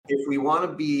if we want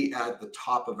to be at the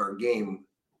top of our game,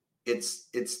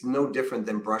 it's no different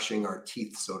than brushing our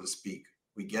teeth, so to speak.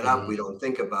 We get up, we don't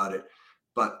think about it,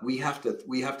 but we have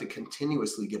to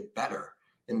continuously get better.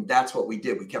 And that's what we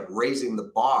did. We kept raising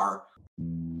the bar.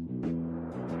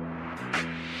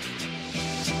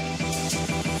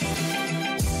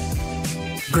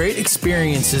 Great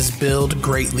experiences build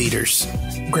great leaders.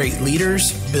 Great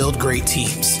leaders build great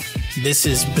teams. This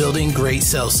is Building Great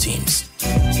Sales Teams.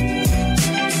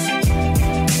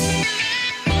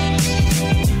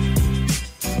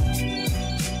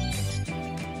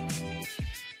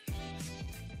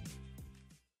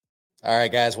 All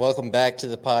right, guys, welcome back to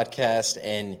the podcast.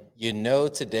 And you know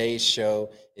today's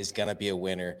show is going to be a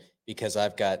winner because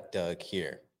I've got Doug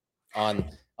here on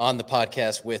the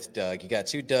podcast with Doug. You got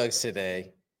two Dougs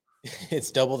today.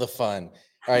 It's double the fun.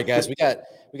 All right, guys, we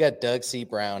got Doug C.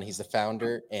 Brown. He's the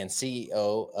founder and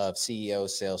CEO of CEO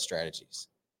Sales Strategies,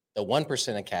 the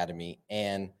 1% Academy,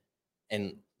 and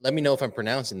let me know if I'm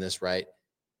pronouncing this right.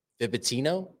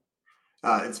 Vibitino?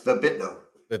 It's Vibitno.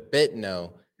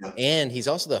 Vibitno. Yeah. And he's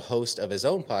also the host of his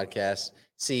own podcast,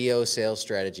 CEO Sales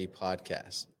Strategy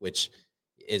Podcast, which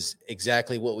is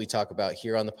exactly what we talk about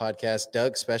here on the podcast.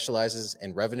 Doug specializes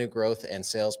in revenue growth and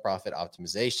sales profit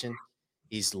optimization.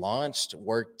 He's launched,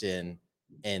 worked in,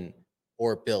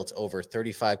 or built over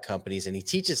 35 companies, and he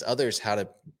teaches others how to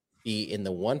be in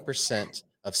the 1%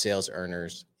 of sales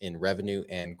earners in revenue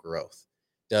and growth.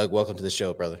 Doug, welcome to the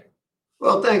show, brother.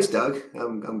 Well, thanks, Doug.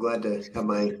 I'm glad to have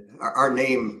our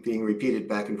name being repeated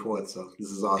back and forth. So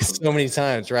this is awesome. So many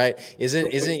times, right?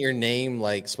 Isn't your name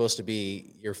like supposed to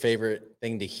be your favorite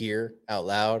thing to hear out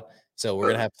loud? So we're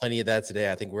gonna have plenty of that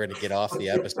today. I think we're gonna get off the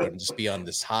episode and just be on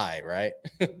this high, right?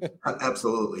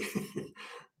 Absolutely.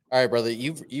 All right, brother.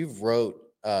 You've wrote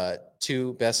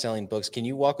 2 best-selling books. Can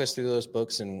you walk us through those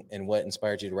books and what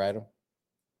inspired you to write them?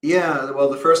 Yeah, well,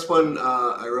 the first one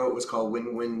I wrote was called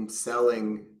Win-Win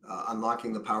Selling,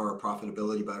 Unlocking the Power of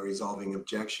Profitability by Resolving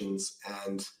Objections.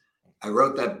 And I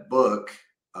wrote that book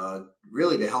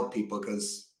really to help people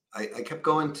because I kept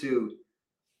going to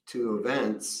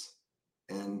events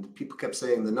and people kept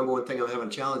saying the number one thing I'm having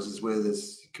challenges with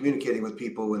is communicating with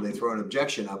people when they throw an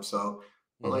objection up. So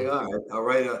I'm like, all right, I'll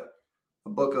write a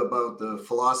book about the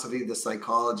philosophy, the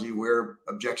psychology, where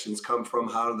objections come from,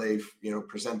 how they,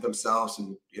 present themselves,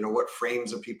 and what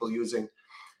frames are people using.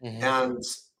 And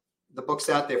the book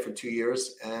sat there for 2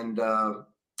 years, and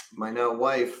my now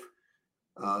wife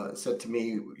said to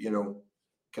me,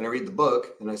 can I read the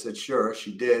book? And I said, sure.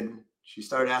 She did. She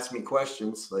started asking me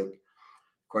questions, like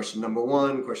question number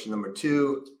 1, question number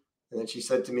 2. And then she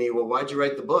said to me, well, why'd you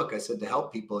write the book? I said, to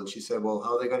help people. And she said, well,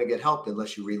 how are they going to get help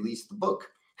unless you release the book?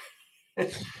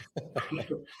 And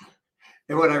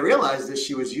what I realized is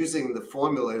she was using the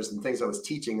formulas and things I was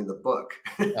teaching in the book.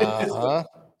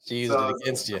 She used it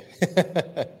against you.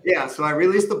 Yeah. So I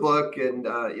released the book and,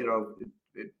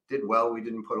 it did well. We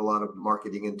didn't put a lot of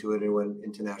marketing into it. It went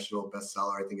international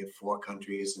bestseller, I think, in 4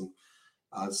 countries, and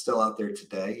it's still out there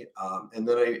today. And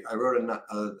then I wrote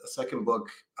a second book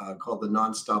called The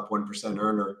Nonstop 1%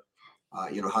 Earner.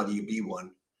 How do you be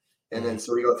one? And then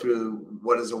so we go through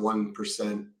what is a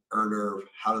 1% earner,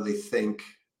 how do they think,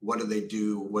 what do they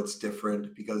do, what's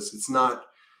different, because it's not,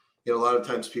 a lot of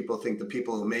times people think the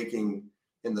people who are making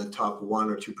in the top 1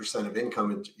 or 2% of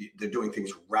income, they're doing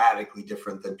things radically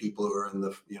different than people who are in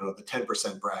the, the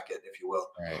 10% bracket, if you will.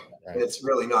 Right. It's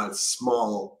really not. It's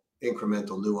small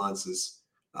incremental nuances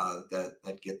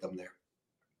that get them there.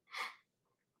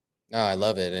 No, I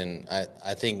love it. And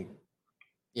I think,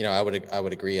 I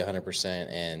would agree 100%.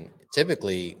 And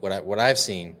typically what I've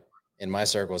seen in my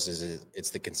circles is it's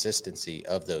the consistency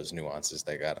of those nuances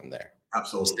that got them there.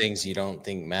 Absolutely. Those things you don't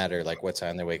think matter, like what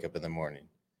time they wake up in the morning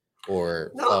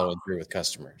or following through with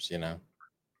customers,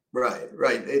 Right.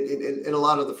 And a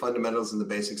lot of the fundamentals and the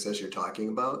basics as you're talking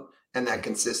about, and that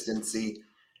consistency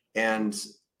and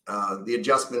the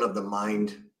adjustment of the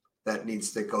mind that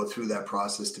needs to go through that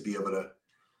process to be able to,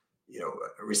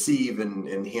 receive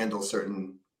and handle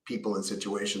certain people and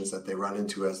situations that they run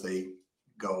into as they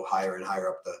go higher and higher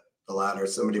up the ladder.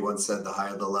 Somebody once said the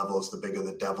higher the levels, the bigger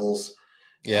the devils.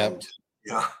 Yeah. And,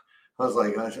 I was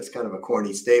like, that's kind of a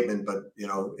corny statement, but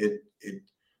it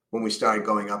when we started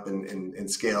going up in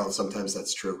scale, sometimes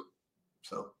that's true.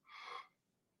 So.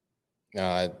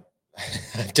 No,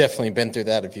 I've definitely been through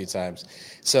that a few times.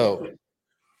 So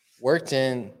worked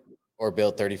in or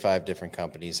built 35 different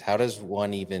companies. How does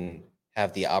one even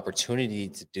have the opportunity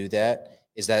to do that?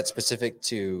 Is that specific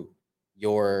to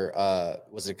your,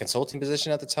 was it a consulting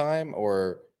position at the time,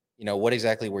 or, what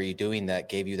exactly were you doing that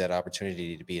gave you that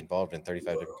opportunity to be involved in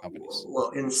 35 different companies? Well,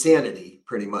 insanity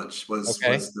pretty much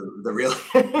Okay. was the real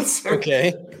answer.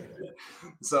 Okay.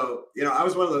 So, I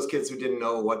was one of those kids who didn't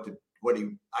know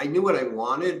I knew what I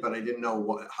wanted, but I didn't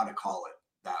know how to call it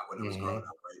that when I was growing Hmm.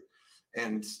 up, right?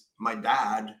 And my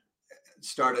dad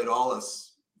started all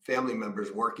us family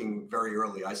members working very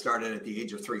early. I started at the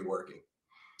age of 3 working.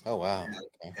 Oh, wow.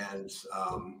 Okay. And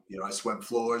I swept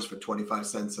floors for 25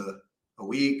 cents a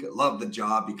week. Loved the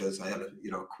job because I had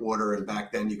a quarter, and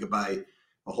back then you could buy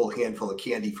a whole handful of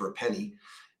candy for a penny.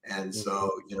 And Mhm.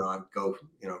 so, I'd go,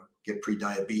 get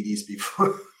pre-diabetes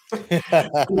before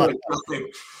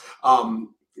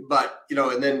um, but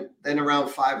and then around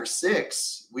 5 or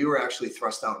 6, we were actually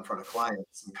thrust out in front of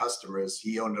clients and customers.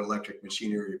 He owned an electric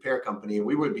machinery repair company, and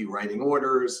we would be writing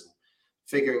orders,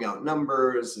 figuring out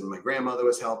numbers, and my grandmother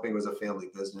was helping. It was a family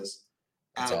business.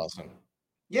 That's And awesome.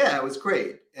 yeah, it was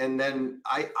great. And then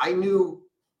I knew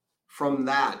from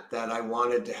that I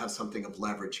wanted to have something of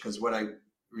leverage, because what I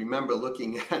remember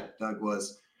looking at, Doug,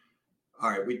 was, all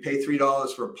right, we'd pay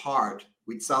 $3 for a part,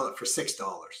 we'd sell it for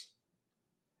 $6.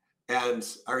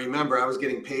 And I remember I was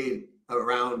getting paid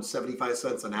around 75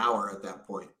 cents an hour at that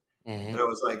point. And Hmm. I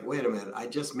was like, wait a minute, I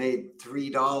just made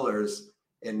 $3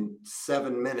 in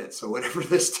 7 minutes or whatever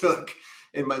this took.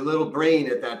 And my little brain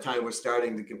at that time was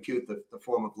starting to compute the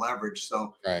form of leverage.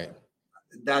 So Right.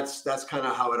 that's kind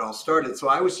of how it all started. So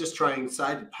I was just trying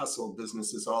side hustle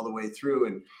businesses all the way through.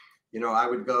 And, I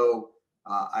would go,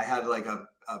 I had like a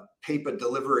paper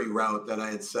delivery route that I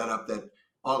had set up that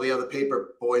all the other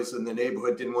paper boys in the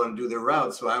neighborhood didn't want to do their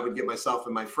route. So I would get myself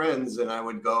and my friends, and I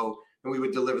would go and we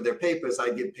would deliver their papers.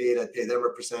 I'd get paid. I'd pay them a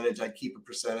percentage. I'd keep a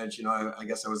percentage. I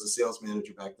guess I was a sales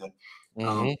manager back then.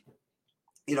 Um,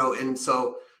 Hmm. and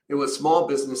so it was small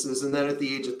businesses. And then at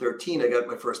the age of 13, I got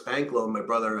my first bank loan. My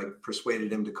brother, I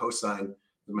persuaded him to co-sign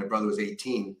when my brother was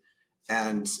 18.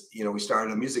 And, we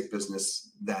started a music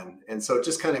business then. And so it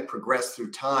just kind of progressed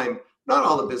through time. Not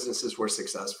all the businesses were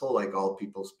successful, like all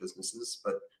people's businesses,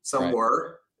 but some Right.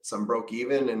 were, some broke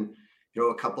even. And,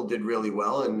 a couple did really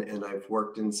well. And I've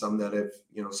worked in some that have,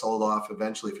 sold off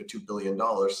eventually for $2 billion.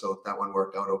 So that one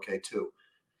worked out okay too.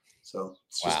 So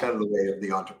it's just Wow. kind of the way of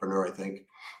the entrepreneur, I think.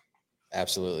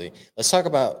 Absolutely. Let's talk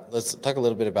a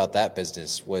little bit about that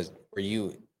business. Were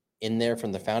you in there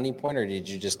from the founding point, or did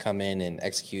you just come in and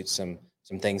execute some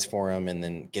things for them and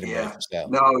then get them ready Yeah. for sale?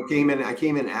 No, I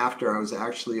came in after. I was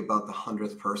actually about the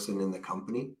 100th person in the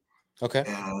company. Okay.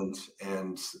 And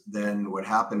then what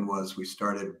happened was we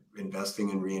started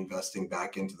investing and reinvesting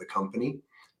back into the company.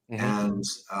 Hmm. And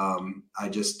I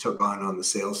just took on the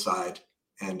sales side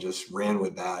and just ran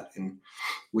with that. And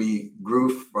we grew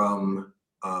from,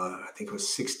 I think it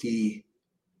was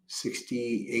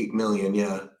 68 million.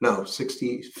 Yeah, no,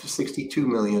 62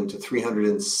 million to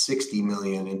 360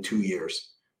 million in 2 years.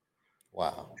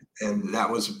 Wow. And that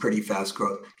was a pretty fast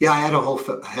growth. Yeah, I had a whole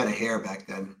head of hair back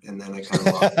then, and then I kind of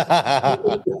lost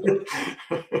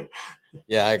it.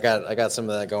 Yeah, I got some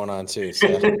of that going on too. So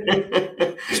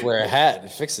just wear a hat,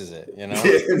 it fixes it,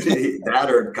 That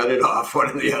or cut it off, one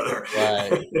or the other.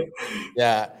 Right.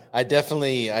 Yeah, I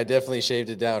definitely shaved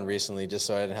it down recently just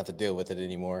so I didn't have to deal with it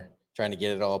anymore, trying to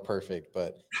get it all perfect.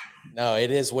 But no, it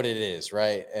is what it is,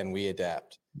 right? And we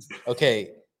adapt.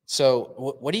 Okay, so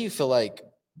what do you feel like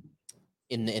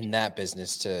in that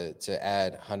business to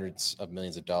add hundreds of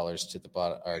millions of dollars to the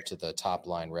bottom or to the top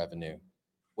line revenue?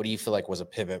 What do you feel like was a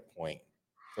pivot point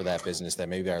for that business that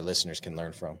maybe our listeners can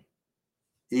learn from?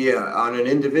 Yeah, on an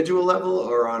individual level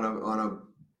or on a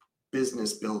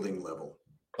business building level.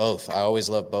 Both. I always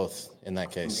love both in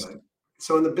that case. Okay.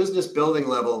 So in the business building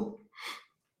level,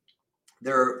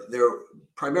 there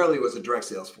primarily was a direct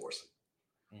sales force.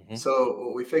 Hmm. So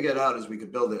what we figured out is we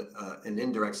could build an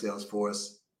indirect sales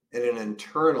force and an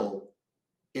internal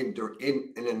indirect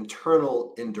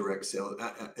sales,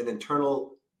 an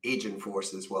internal agent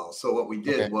force as well. So what we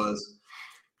Okay. did was,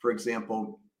 for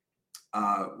example,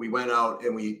 we went out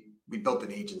and we built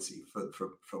an agency for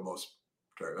most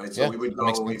part, right? So Yeah, we would that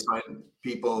makes go, we sense. find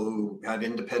people who had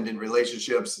independent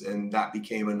relationships, and that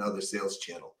became another sales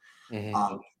channel.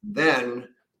 Hmm. Then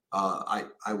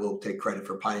I will take credit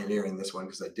for pioneering this one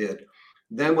because I did.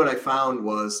 Then what I found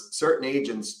was certain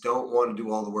agents don't want to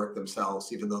do all the work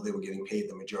themselves, even though they were getting paid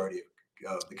the majority of the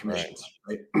Right. commissions,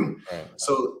 right? Right.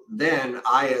 So then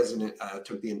I,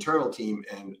 took the internal team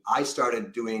and I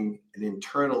started doing an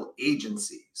internal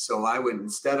agency. So I would,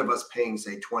 instead of us paying,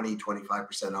 say,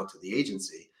 25% out to the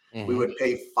agency, we Hmm. would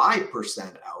pay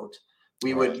 5% out.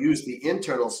 We Right. would use the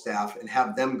internal staff and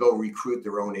have them go recruit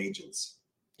their own agents.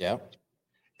 Yeah.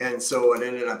 And so what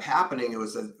ended up happening, it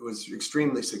was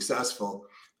extremely successful.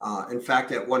 In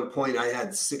fact, at one point, I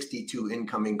had 62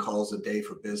 incoming calls a day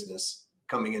for business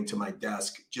coming into my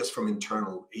desk just from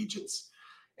internal agents.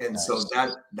 And Nice. so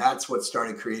that's what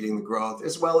started creating the growth,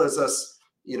 as well as us,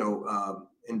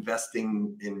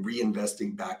 investing and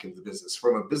reinvesting back into the business.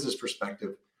 From a business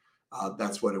perspective,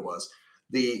 that's what it was.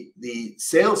 The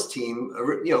sales team,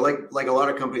 like a lot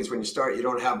of companies, when you start, you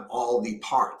don't have all the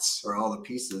parts or all the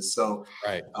pieces. So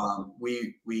Right.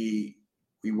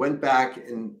 We went back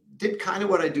and did kind of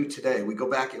what I do today. We go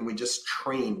back and we just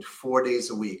trained 4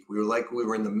 days a week. We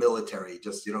were in the military,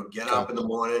 just, get up in the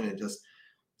morning and just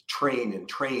train and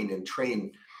train and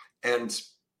train. And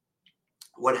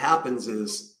what happens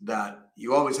is that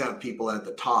you always have people at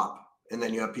the top and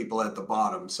then you have people at the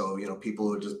bottom. So, people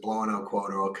who are just blowing out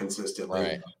quota all consistently.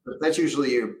 Right. But that's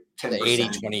usually your 10%. The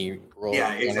 80-20 rule.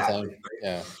 Yeah, exactly. Right?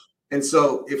 Yeah. And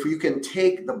so if you can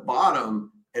take the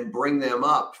bottom and bring them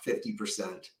up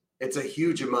 50%, it's a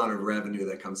huge amount of revenue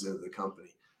that comes into the company.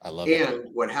 I love it. And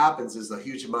what happens is a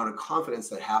huge amount of confidence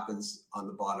that happens on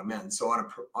the bottom end. So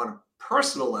on a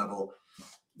personal level,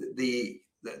 what's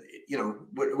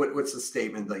the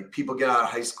statement? Like, people get out of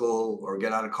high school or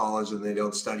get out of college and they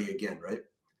don't study again, right?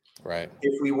 Right.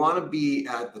 If we want to be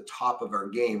at the top of our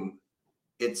game,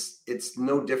 it's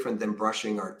no different than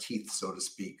brushing our teeth, so to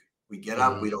speak. We get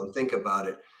up, we don't think about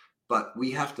it, but we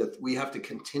have to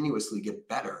continuously get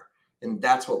better. And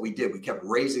that's what we did. We kept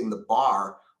raising the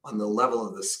bar on the level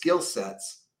of the skill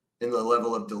sets and the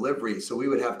level of delivery. So we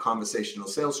would have conversational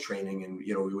sales training, and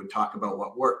we would talk about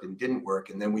what worked and didn't work,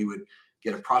 and then we would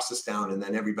get a process down, and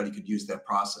then everybody could use that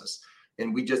process.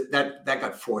 And we just that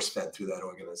got force fed through that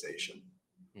organization.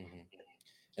 Mm-hmm.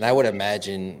 And I would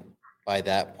imagine by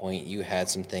that point you had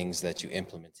some things that you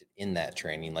implemented in that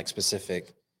training, like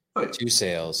specific to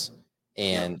sales.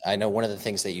 And I know one of the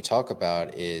things that you talk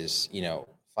about is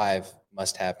 5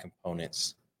 must-have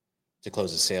components to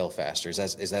close a sale faster.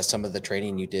 Is that some of the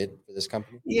training you did for this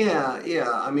company? Yeah.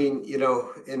 I mean,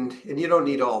 and you don't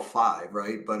need all 5,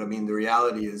 right? But I mean, the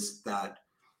reality is that,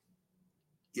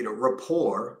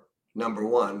 rapport, number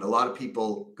one. A lot of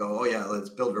people go, oh yeah, let's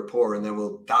build rapport, and then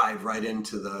we'll dive right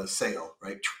into the sale,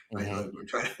 right?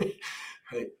 Mm-hmm.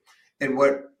 Right. And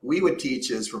what we would teach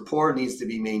is rapport needs to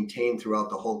be maintained throughout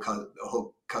the whole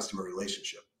customer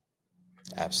relationship.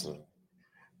 Absolutely.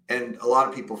 And a lot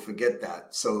of people forget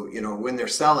that. So, when they're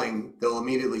selling, they'll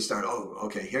immediately start, oh,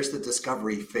 okay, here's the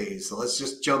discovery phase. So let's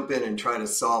just jump in and try to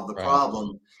solve the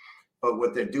problem. But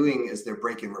what they're doing is they're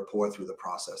breaking rapport through the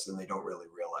process, and they don't really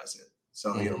realize it.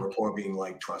 So, rapport being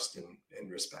like trust and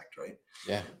respect, right?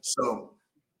 Yeah. So,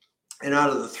 and out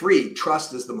of the 3,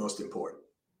 trust is the most important.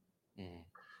 Mm.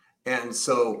 And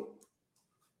so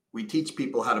we teach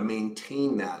people how to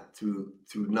maintain that through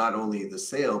not only the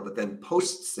sale, but then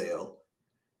post-sale.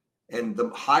 And the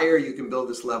higher you can build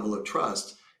this level of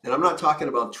trust, and I'm not talking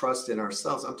about trust in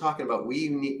ourselves, I'm talking about we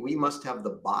must have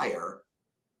the buyer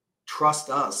trust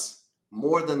us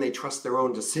more than they trust their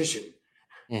own decision.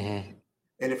 Mm-hmm.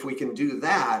 And if we can do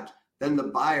that, then the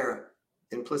buyer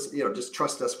just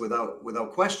trust us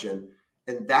without question.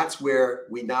 And that's where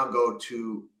we now go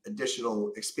to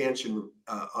additional expansion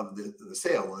of the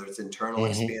sale, whether it's internal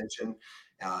expansion.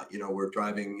 We're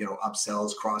driving,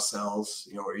 upsells, cross sells,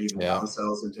 or even down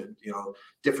sells into,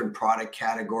 different product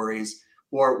categories,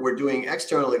 or we're doing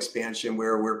external expansion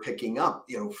where we're picking up,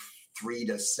 3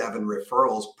 to 7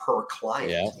 referrals per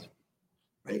client. Yeah.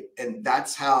 Right. And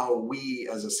that's how we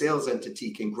as a sales entity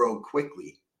can grow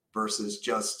quickly versus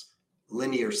just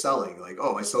linear selling. Like,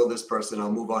 oh, I sold this person,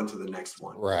 I'll move on to the next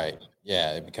one. Right.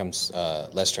 Yeah. It becomes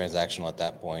less transactional at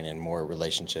that point and more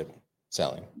relationship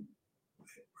selling.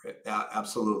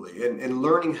 Absolutely. And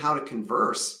learning how to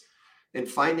converse and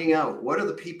finding out what do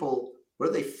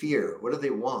they fear? What do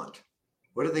they want?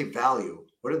 What do they value?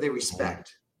 What do they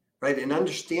respect? Right. And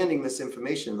understanding this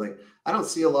information, like I don't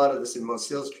see a lot of this in most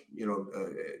sales,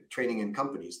 training in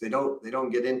companies. They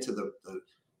don't get into the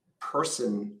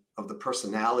person of the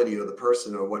personality of the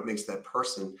person or what makes that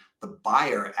person. The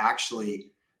buyer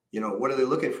actually, what are they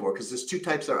looking for? Because there's 2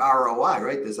 types of ROI,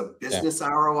 right? There's a business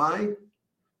ROI,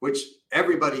 which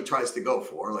everybody tries to go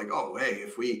for. Like, oh, hey,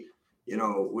 if we,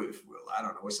 we're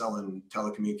selling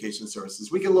telecommunication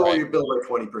services, we can lower your bill by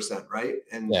 20%, right?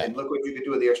 And look what you can do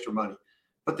with the extra money.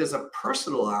 But there's a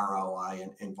personal ROI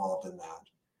involved in that.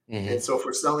 Mm-hmm. And so if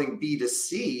we're selling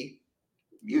B2C,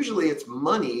 usually it's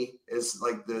money is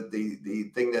like the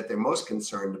thing that they're most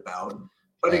concerned about.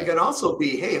 But it can also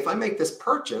be, hey, if I make this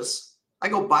purchase, I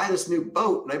go buy this new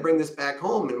boat and I bring this back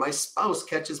home and my spouse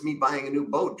catches me buying a new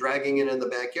boat, dragging it in the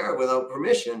backyard without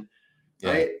permission,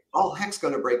 right? All heck's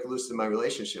going to break loose in my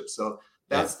relationship. So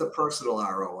that's the personal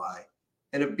ROI.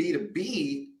 And a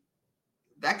B2B,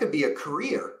 that could be a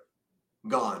career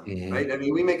gone, Mhm. right? I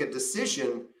mean, we make a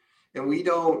decision and we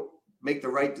don't make the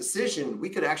right decision, we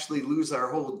could actually lose our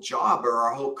whole job or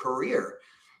our whole career.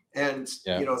 And,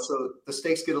 Yeah. so the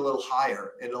stakes get a little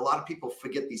higher. And a lot of people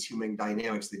forget these human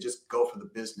dynamics. They just go for the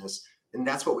business. And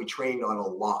that's what we trained on a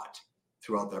lot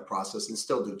throughout that process and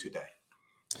still do today.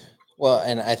 Well,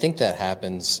 and I think that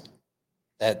happens.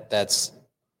 That's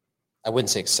I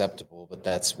wouldn't say acceptable, but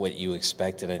that's what you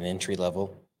expect at an entry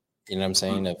level. You know what I'm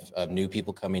saying? Of new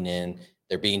people coming in,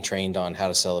 they're being trained on how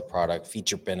to sell a product,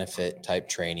 feature benefit type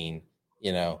training,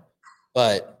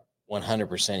 but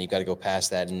 100% you got to go past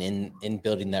that. And in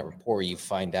building that rapport, you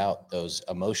find out those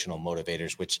emotional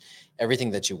motivators, which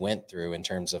everything that you went through in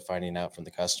terms of finding out from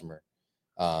the customer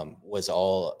was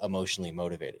all emotionally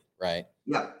motivated. Right.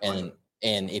 Yeah.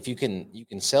 And if you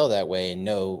can sell that way and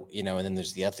know, and then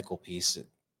there's the ethical piece,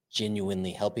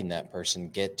 genuinely helping that person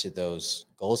get to those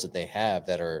goals that they have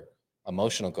that are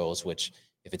emotional goals, which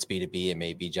if it's B2B, it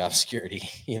may be job security.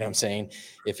 You know what I'm saying?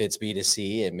 If it's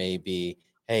B2C, it may be,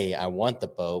 hey, I want the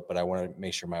boat, but I want to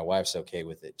make sure my wife's okay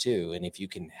with it too. And if you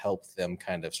can help them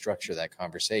kind of structure that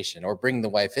conversation or bring the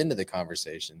wife into the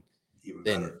conversation, Even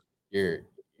then better.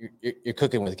 you're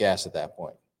cooking with gas at that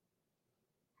point.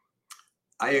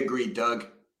 I agree, Doug.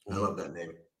 I love that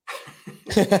name.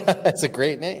 That's a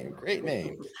great name. Great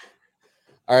name.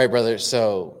 All right, brother.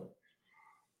 So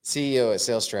CEO at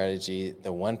Sales Strategy,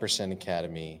 the 1%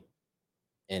 Academy,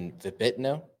 and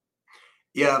Vibitno.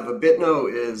 Yeah,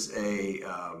 Vibitno is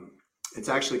it's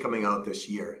actually coming out this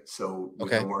year. So we've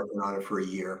been working on it for a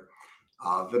year.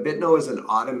 Vibitno is an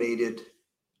automated,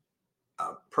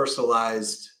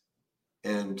 personalized,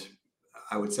 and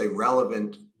I would say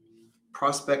relevant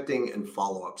prospecting and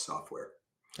follow-up software.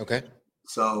 Okay.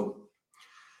 So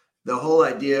the whole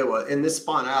idea was, and this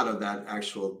spawned out of that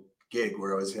actual gig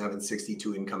where I was having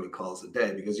 62 incoming calls a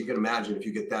day, because you can imagine if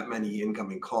you get that many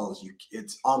incoming calls,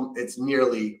 it's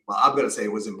nearly, well, I'm going to say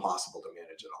it was impossible to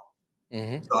manage it all.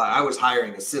 Mm-hmm. So I was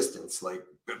hiring assistants, like,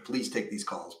 please take these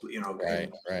calls,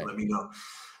 right. Let me know.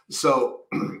 So,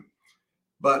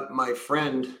 but my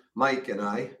friend Mike and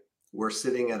I were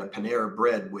sitting at a Panera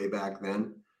Bread way back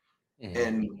then,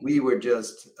 and we were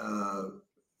just,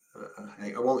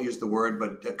 I won't use the word,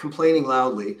 but complaining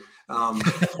loudly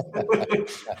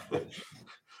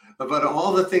about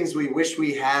all the things we wish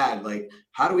we had. Like,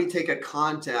 how do we take a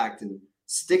contact and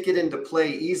stick it into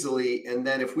play easily? And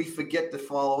then if we forget to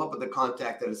follow up with the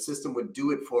contact, that a system would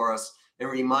do it for us and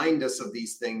remind us of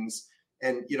these things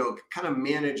and, kind of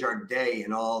manage our day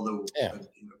and all the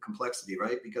complexity,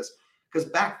 right? Because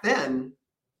back then,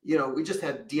 we just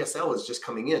had DSL was just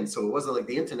coming in. So it wasn't like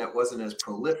the internet wasn't as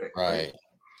prolific. Right.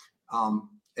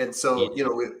 And so,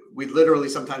 we literally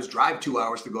sometimes drive 2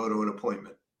 hours to go to an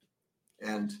appointment,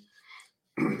 and,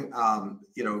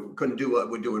 couldn't do what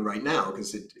we're doing right now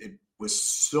because it was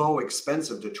so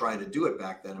expensive to try to do it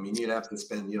back then. I mean, you'd have to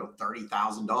spend,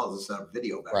 $30,000 to set up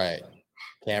video back then.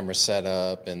 Camera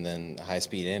setup and then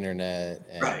high-speed internet.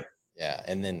 And, right. Yeah.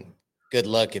 And then good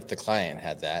luck if the client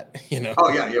had that, Oh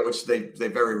yeah. Yeah. Which they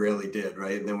very rarely did.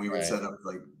 Right. And then we would set up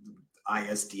like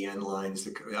ISDN lines.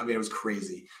 It was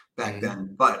crazy back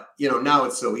then, but now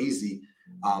it's so easy.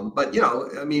 But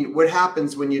what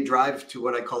happens when you drive to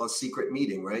what I call a secret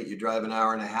meeting, right? You drive an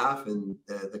hour and a half and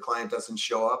the client doesn't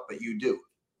show up, but you do,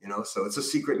 so it's a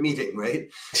secret meeting, right?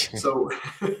 So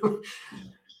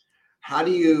how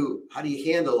do you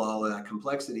handle all of that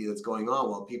complexity that's going on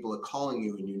while people are calling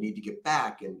you and you need to get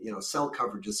back and, cell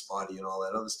coverage is spotty and all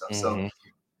that other stuff. So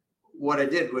what I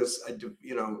did was,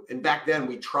 and back then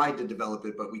we tried to develop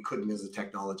it, but we couldn't because the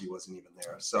technology wasn't even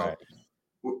there. So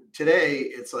today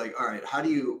it's like, all right, how do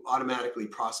you automatically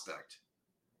prospect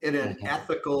in an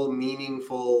ethical,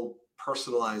 meaningful,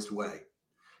 personalized way?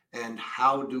 And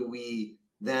how do we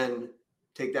then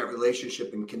take that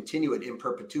relationship and continue it in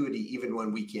perpetuity, even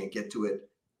when we can't get to it,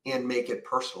 and make it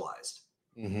personalized?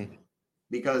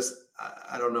 Because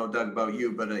I don't know, Doug, about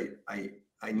you, but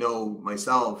I know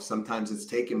myself, sometimes it's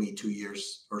taken me 2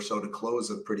 years or so to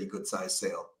close a pretty good sized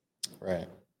sale. Right.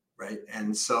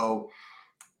 And so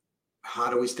how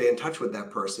do we stay in touch with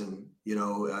that person?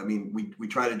 We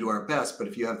try to do our best, but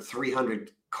if you have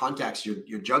 300 contacts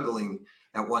you're juggling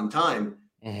at one time,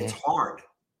 it's hard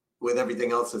with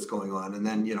everything else that's going on. And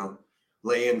then,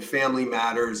 lay in family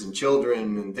matters and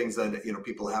children and things that,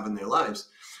 people have in their lives.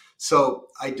 So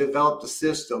I developed a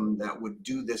system that would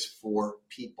do this for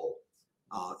people.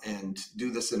 And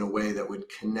do this in a way that would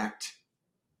connect,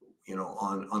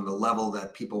 on the level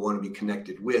that people want to be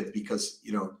connected with, because,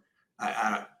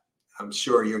 I'm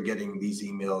sure you're getting these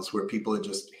emails where people are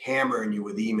just hammering you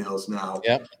with emails now,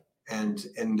 and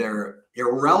they're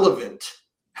irrelevant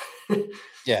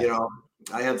Yeah. You know,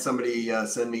 I had somebody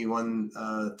send me one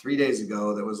 3 days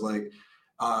ago that was like,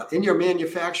 in your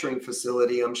manufacturing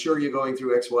facility, I'm sure you're going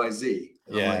through XYZ.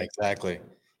 And I'm Yeah, like, exactly.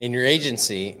 In your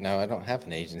agency, no, I don't have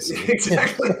an agency.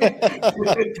 exactly.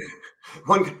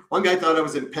 one guy thought I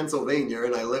was in Pennsylvania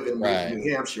and I live in Right.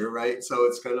 New Hampshire, right? So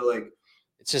it's kind of like,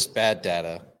 It's just bad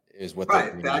data is what they're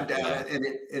right, bringing bad up. data,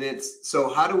 Yeah. and it's so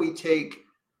how do we take,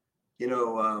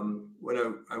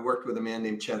 when I worked with a man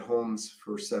named Chet Holmes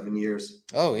for 7 years,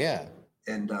 Oh yeah.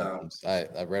 and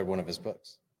I read one of his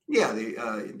books. yeah,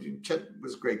 Chet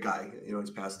was a great guy. He's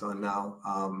passed on now.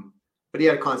 But he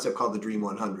had a concept called the Dream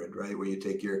 100, right, where you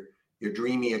take your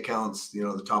dreamy accounts,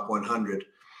 the top 100.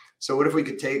 So what if we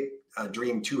could take a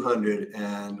Dream 200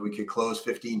 and we could close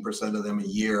 15% of them a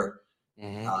year?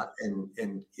 And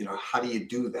how do you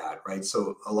do that, right?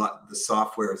 So the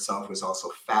software itself was also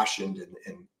fashioned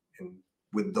and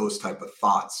with those type of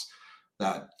thoughts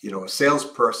that a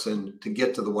salesperson, to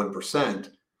get to the 1%,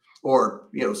 or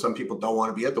some people don't want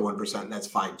to be at the 1%, and that's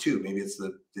fine too. Maybe it's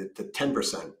the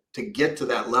 10% to get to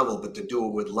that level, but to do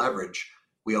it with leverage,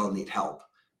 we all need help,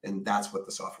 and that's what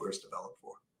the software is developed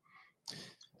for.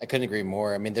 I couldn't agree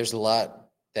more. I mean, there's a lot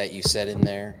that you said in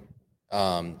there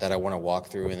that I want to walk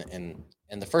through, and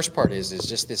the first part is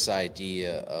just this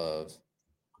idea of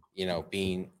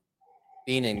being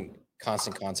in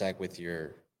constant contact with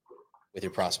your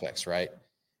prospects, right?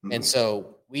 Mm-hmm. And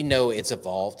so we know it's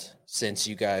evolved since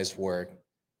you guys were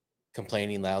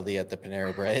complaining loudly at the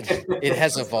Panera Bread. It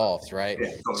has evolved, right?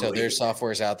 Yeah, totally. So there's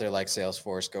softwares out there like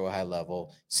Salesforce, Go High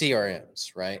Level,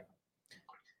 CRMs, right?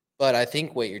 But I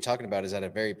think what you're talking about is at a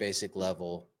very basic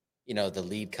level. The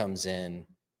lead comes in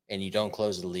and you don't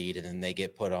close the lead, and then they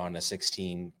get put on a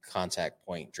 16 contact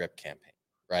point drip campaign,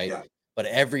 right? Yeah. But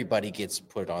everybody gets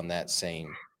put on that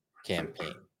same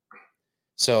campaign.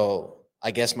 So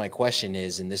I guess my question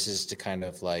is, and this is to kind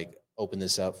of like open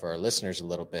this up for our listeners a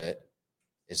little bit,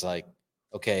 is like,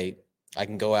 okay, I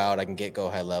can go out, I can get Go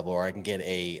High Level, or I can get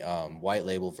a white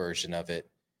label version of it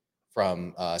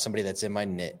from somebody that's in my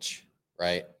niche,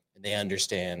 right? And they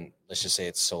understand, let's just say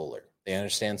it's solar. They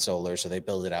understand solar, so they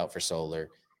build it out for solar.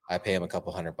 I pay them a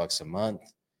couple $100 a month,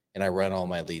 and I run all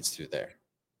my leads through there,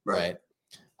 right?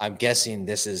 I'm guessing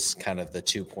this is kind of the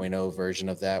 2.0 version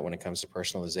of that when it comes to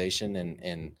personalization,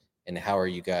 and how are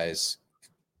you guys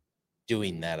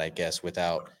doing that, I guess,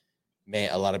 without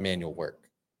a lot of manual work?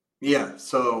 Yeah,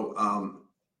 so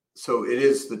it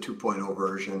is the 2.0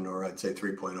 version, or I'd say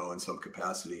 3.0 in some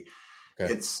capacity.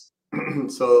 Okay. It's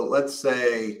so let's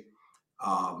say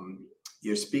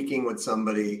you're speaking with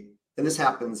somebody, and this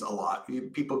happens a lot.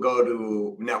 People go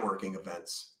to networking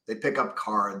events. They pick up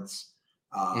cards.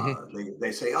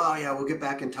 They say, oh yeah, we'll get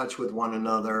back in touch with one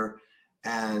another.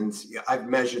 And I've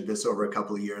measured this over a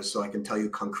couple of years, so I can tell you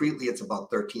concretely it's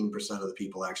about 13% of the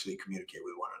people actually communicate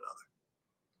with one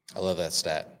another. I love that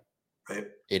stat. Right.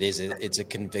 It's a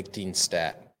convicting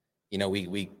stat.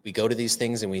 We go to these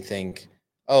things and we think,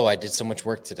 oh, I did so much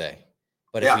work today.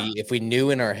 But if we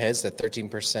knew in our heads that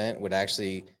 13% would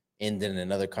actually end in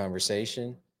another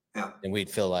conversation, then we'd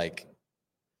feel like,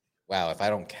 wow, if I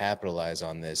don't capitalize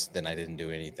on this, then I didn't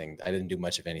do anything. I didn't do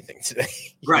much of anything today.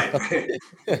 Right.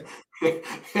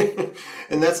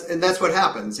 and that's what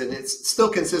happens. And it's still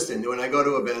consistent. When I go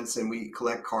to events and we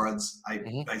collect cards,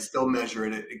 I still measure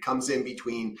it. It comes in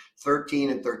between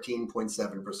 13 and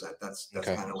 13.7%. That's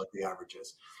kind of what the average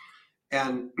is.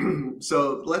 And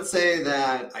so let's say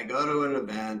that I go to an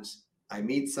event, I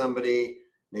meet somebody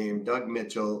named Doug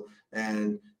Mitchell,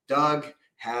 and Doug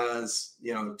has,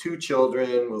 2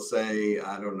 children. We'll say,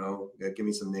 I don't know, give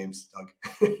me some names,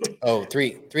 Doug.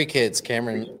 Three kids,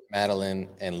 Cameron, Madeline,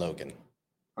 and Logan.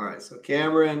 All right. So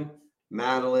Cameron,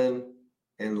 Madeline,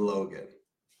 and Logan.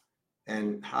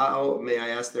 And how, may I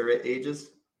ask their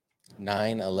ages?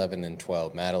 9, 11, and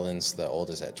 12. Madeline's the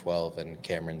oldest at 12, and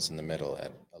Cameron's in the middle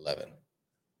at 11.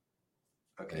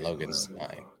 Okay. And Logan's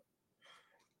 9.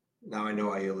 Now I know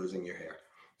why you're losing your hair.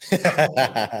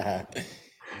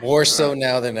 More so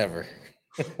now than ever.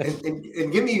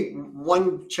 and give me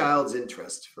one child's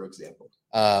interest, for example.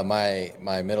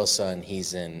 My middle son,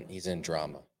 he's in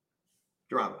drama.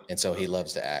 Drama. And so he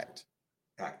loves to act.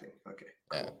 Acting. Okay.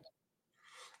 Yeah. Cool.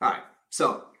 All right.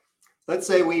 So let's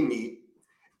say we meet,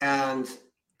 and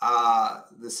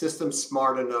the system's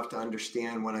smart enough to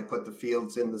understand when I put the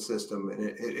fields in the system, and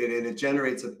it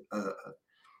generates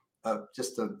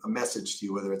just a message to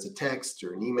you, whether it's a text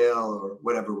or an email or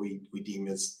whatever we deem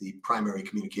as the primary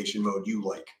communication mode you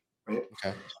like, right?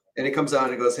 Okay. And it comes out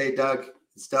and it goes, hey, Doug,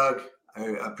 it's Doug. I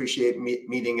appreciate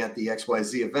meeting at the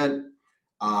XYZ event.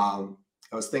 I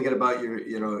was thinking about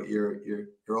your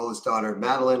oldest daughter,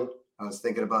 Madeline. I was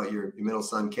thinking about your middle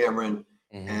son, Cameron,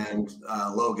 Mhm. and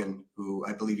Logan, who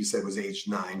I believe you said was age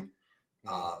 9.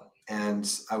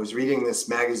 And I was reading this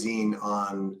magazine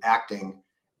on acting,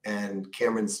 and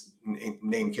Cameron's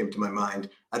name came to my mind.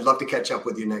 I'd love to catch up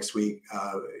with you next week.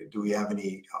 Do we have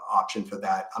any option for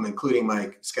that? I'm including my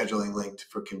scheduling link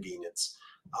for convenience.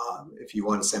 If you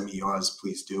want to send me yours,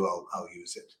 please do. I'll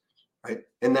use it. Right.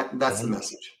 And that's the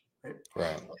message. Right.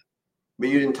 Right. But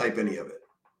you didn't type any of it.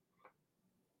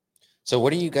 So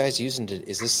what are you guys using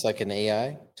is this like an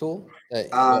AI tool?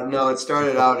 No, it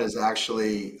started out as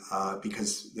actually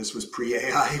because this was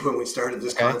pre-AI when we started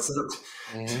this concept.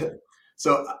 Mhm.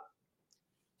 So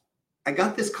I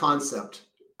got this concept,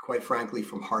 quite frankly,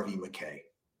 from Harvey Mackay.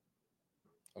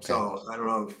 Okay. So I don't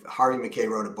know if Harvey Mackay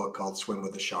wrote a book called Swim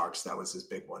with the Sharks. That was his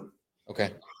big one.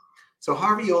 Okay. So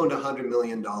Harvey owned $100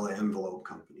 million envelope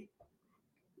company,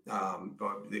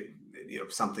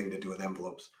 something to do with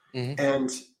envelopes. Mhm.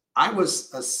 And I was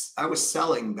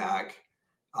selling back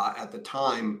at the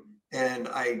time, and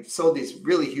I sold these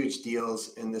really huge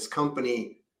deals. And this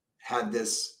company had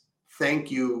this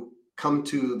thank you, come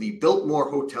to the Biltmore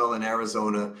Hotel in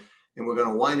Arizona, and we're going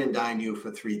to wine and dine you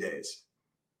for 3 days.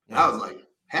 And I was like,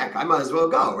 heck, I might as well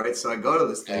go, right? So I go to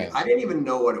this thing. Yeah. I didn't even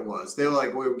know what it was. They were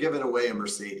like, we were giving away a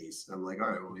Mercedes. I'm like, all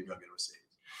right, well, maybe I'll get a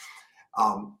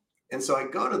Mercedes. And so I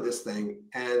go to this thing,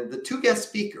 and the 2 guest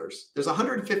speakers, there's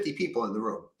 150 people in the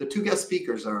room. The 2 guest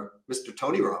speakers are Mr.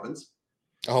 Tony Robbins.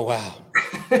 Oh, wow.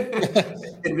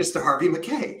 And Mr. Harvey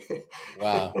Mackay.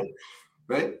 Wow.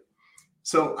 Right?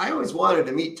 So I always wanted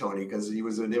to meet Tony because he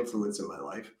was an influence in my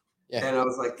life. Yeah. And I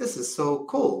was like, this is so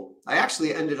cool. I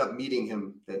actually ended up meeting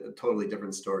him, a totally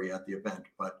different story at the event,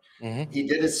 but he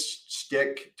did his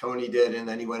shtick, Tony did, and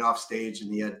then he went off stage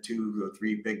and he had 2 or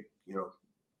 3 big,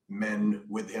 men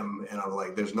with him. And I'm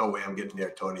like, there's no way I'm getting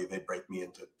there, Tony. They'd break me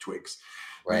into twigs.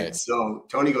 Right. So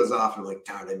Tony goes off and I'm like,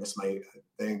 darn, I missed my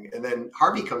thing. And then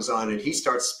Harvey comes on and he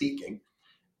starts speaking.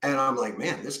 And I'm like,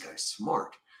 man, this guy's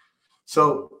smart.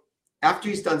 So after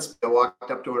he's done, I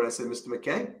walked up to him and I said, Mr.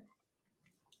 Mackay,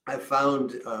 I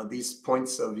found these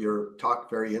points of your talk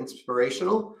very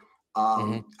inspirational.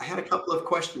 I had a couple of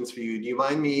questions for you. Do you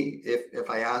mind me if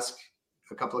I ask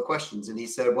a couple of questions? And he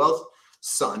said, well,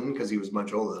 son, because he was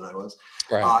much older than I was.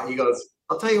 Right. He goes,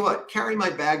 I'll tell you what, carry my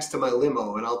bags to my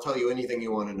limo and I'll tell you anything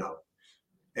you want to know.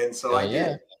 And so I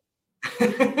did.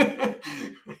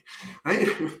 Right?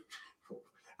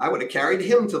 I would have carried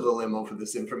him to the limo for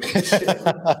this information.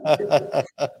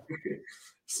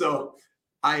 So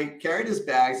I carried his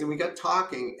bags and we got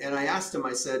talking, and I asked him,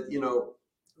 I said,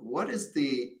 what is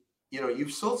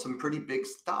you've sold some pretty big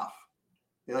stuff.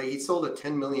 He sold a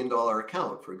 $10 million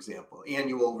account, for example,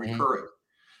 annual recurring.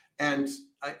 And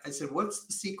I said, what's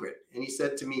the secret? And he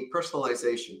said to me,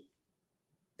 personalization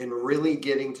and really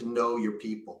getting to know your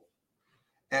people.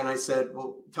 And I said,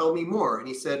 well, tell me more. And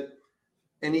he said,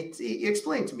 and he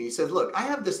explained to me, he said, look, I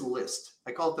have this list.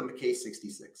 I call it the Mackay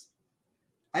 66.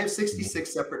 I have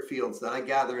 66 separate fields that I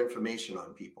gather information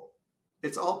on people.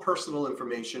 It's all personal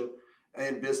information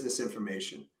and business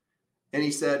information. And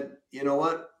he said, you know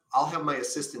what? I'll have my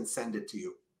assistant send it to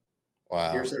you.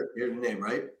 Wow. Here's her name,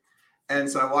 right? And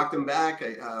so I walked him back.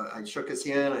 I shook his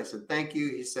hand. I said, thank you.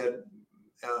 He said,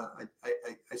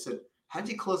 I said, how'd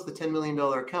you close the $10 million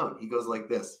account? He goes like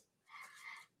this.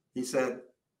 He said,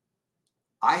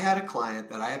 I had a client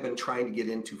that I have been trying to get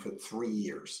into for 3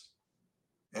 years.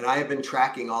 And I have been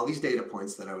tracking all these data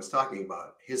points that I was talking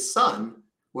about. His son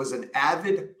was an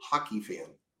avid hockey fan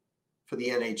for the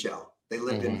NHL. They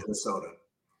lived in Minnesota.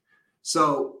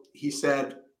 So he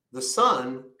said the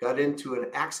son got into an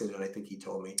accident, I think he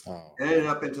told me, and ended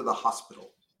up into the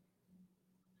hospital.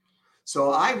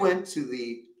 So I went to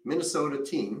the Minnesota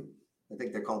team. I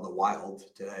think they're called the Wild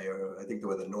today, or I think they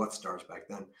were the North Stars back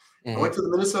then. I went to the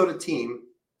Minnesota team,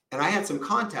 and I had some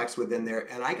contacts within there,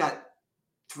 and I got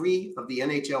 3 of the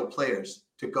NHL players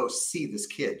to go see this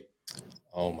kid.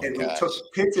 Oh my and gosh. We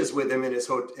took pictures with him in his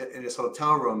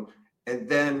hotel room, and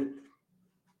then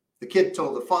the kid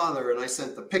told the father, and I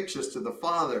sent the pictures to the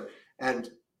father,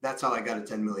 and that's how I got a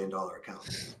 $10 million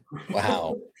account.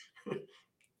 Wow.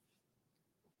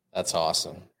 That's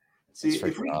awesome. See,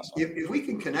 if we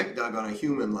can connect, Doug, on a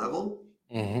human level,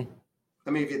 I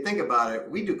mean, if you think about it,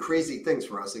 we do crazy things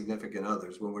for our significant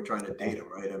others when we're trying to date them,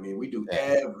 right? I mean, we do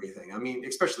everything. I mean,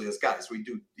 especially as guys, we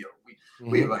do,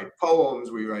 we write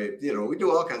poems, we write, we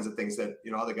do all kinds of things that,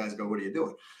 other guys go, what are you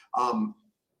doing?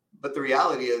 But the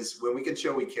reality is when we can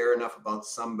show we care enough about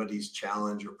somebody's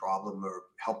challenge or problem or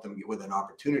help them get with an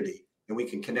opportunity, and we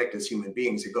can connect as human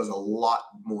beings, it goes a lot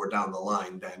more down the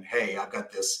line than, hey, I've got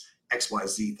this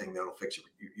XYZ thing that'll fix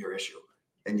your issue.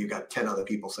 And you got 10 other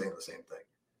people saying the same thing.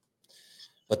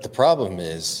 But the problem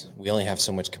is we only have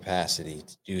so much capacity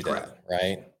to do Correct. that,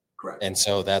 right? Correct. And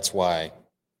so that's why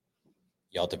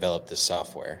y'all developed this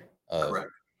software of Correct.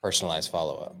 personalized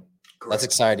follow-up. Correct. That's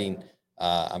exciting.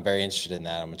 I'm very interested in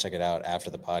that. I'm gonna check it out after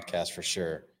the podcast for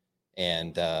sure,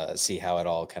 and see how it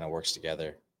all kind of works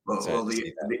together. Well,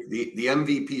 the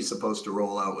MVP is supposed to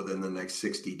roll out within the next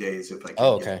 60 days if I can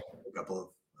Oh, get okay. a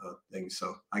couple of things.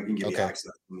 So I can give you Okay.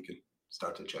 access and you can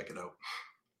start to check it out.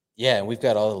 Yeah, and we've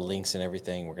got all the links and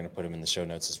everything. We're going to put them in the show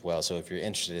notes as well. So if you're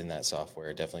interested in that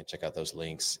software, definitely check out those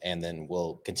links, and then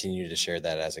we'll continue to share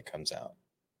that as it comes out,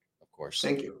 of course.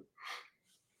 Thank you.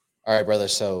 All right, brother.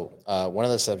 So one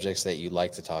of the subjects that you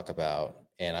like to talk about,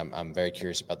 and I'm very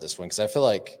curious about this one because I feel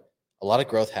like a lot of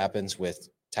growth happens with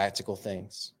tactical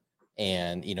things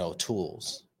and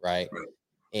tools, right? Right.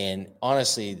 And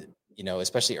honestly,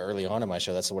 especially early on in my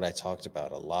show, that's what I talked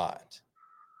about a lot.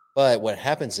 But what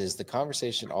happens is the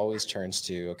conversation always turns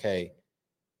to, okay,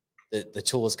 the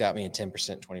tools got me a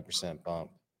 10%, 20% bump.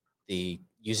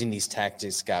 Using these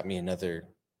tactics got me another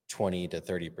 20 to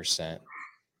 30%.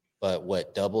 But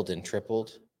what doubled and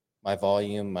tripled my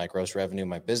volume, my gross revenue,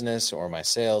 my business, or my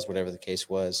sales, whatever the case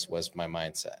was my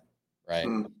mindset, right?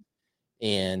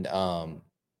 And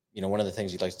one of the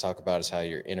things you'd like to talk about is how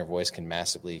your inner voice can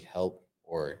massively help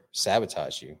or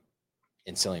sabotage you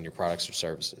in selling your products or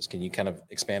services. Can you kind of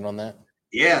expand on that?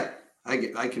 Yeah, I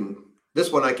can.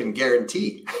 This one I can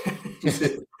guarantee.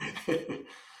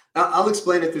 I'll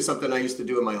explain it through something I used to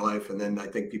do in my life, and then I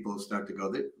think people will start to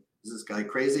go, "Is this guy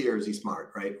crazy or is he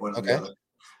smart?" Right? One or the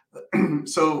other.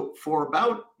 So for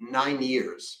about 9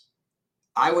 years,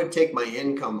 I would take my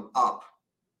income up,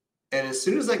 and as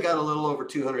soon as I got a little over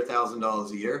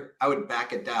 $200,000 a year, I would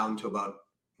back it down to about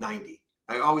 90.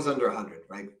 I always under 100,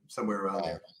 right? Somewhere around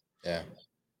there. Yeah.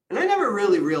 And I never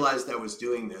really realized I was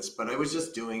doing this, but I was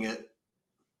just doing it.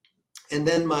 And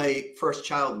then my first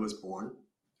child was born.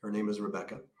 Her name is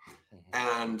Rebecca.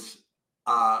 And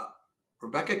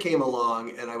Rebecca came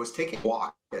along, and I was taking a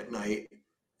walk at night,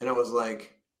 and I was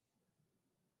like,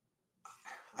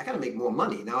 I got to make more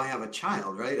money. Now I have a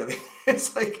child, right? I mean,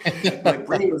 it's like my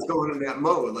brain was going in that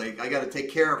mode. Like, I got to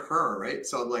take care of her, right?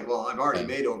 So I'm like, well, I've already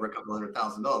made over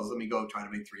 $200,000. Let me go try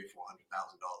to make $300,000 or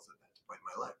 $400,000 at that point in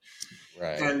my life.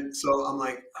 Right. And so I'm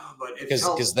like, oh, but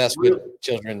because that's what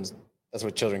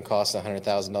children cost,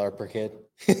 $100,000 per kid.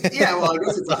 Yeah, well, I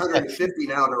guess it's 150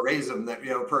 now to raise them,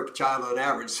 per child on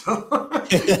average. So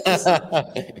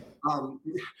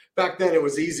back then it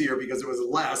was easier because it was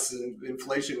less and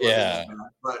inflation wasn't as bad.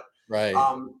 But right.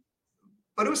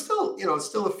 But it was still,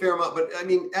 still a fair amount. But I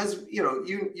mean, as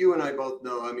you and I both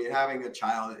know, I mean, having a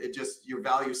child, it just, your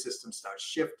value system starts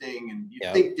shifting and you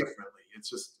think differently. It's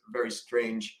just a very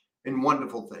strange and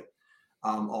wonderful thing,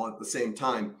 all at the same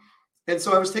time. And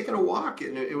so I was taking a walk,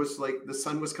 and it was like the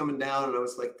sun was coming down, and I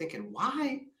was like thinking,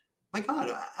 why? My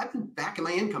God, I've been backing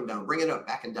my income down, bring it up,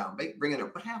 backing down, bring it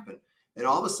up. What happened? And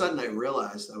all of a sudden I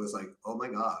realized, I was like, oh my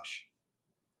gosh.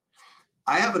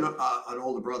 I have an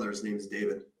older brother. His name is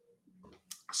David.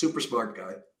 Super smart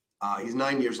guy. He's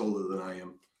 9 years older than I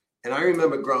am. And I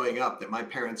remember growing up that my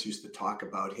parents used to talk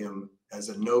about him as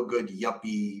a no good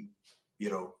yuppie,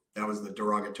 that was the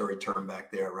derogatory term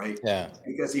back there, right? Yeah.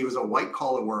 Because he was a white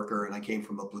collar worker and I came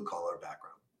from a blue collar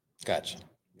background. Gotcha.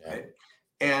 Yeah. Right.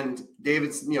 And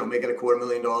David's, making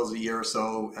 $250,000 a year or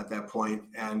so at that point.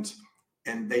 And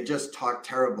they just talked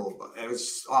terrible. It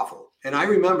was awful. And I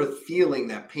remember feeling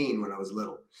that pain when I was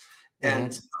little.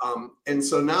 And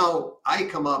so now I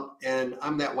come up and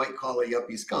I'm that white collar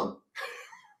yuppie scum.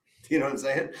 You know what I'm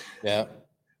saying? Yeah.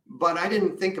 But I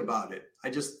didn't think about it.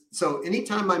 So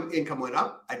anytime my income went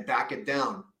up, I'd back it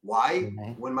down. Why?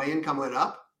 When my income went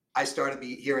up, I started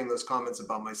hearing those comments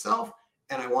about myself,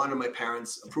 and I wanted my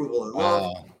parents' approval and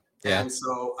love. Yeah. And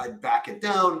so I'd back it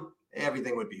down.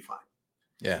 Everything would be fine.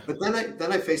 Yeah. But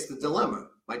then I faced the dilemma.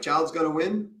 My child's going to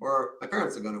win, or my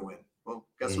parents are going to win. Well,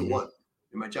 guess who won?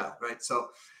 My child, right?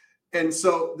 So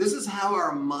this is how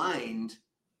our mind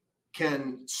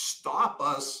can stop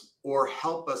us or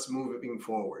help us moving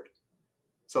forward.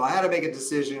 So I had to make a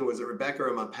decision. Was it Rebecca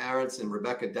or my parents? And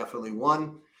Rebecca definitely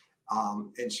won.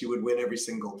 And she would win every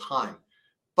single time.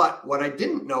 But what I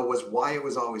didn't know was why it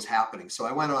was always happening. So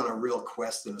I went on a real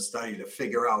quest and a study to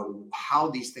figure out how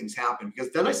these things happen.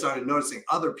 Because then I started noticing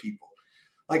other people.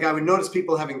 Like I would notice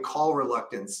people having call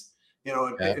reluctance,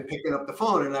 and picking up the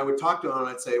phone. And I would talk to them and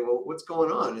I'd say, well, what's going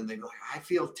on? And they'd be like, I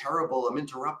feel terrible. I'm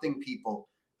interrupting people.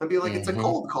 I'd be like, it's a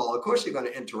cold call. Of course you're going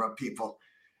to interrupt people.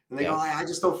 And they go, I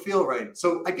just don't feel right.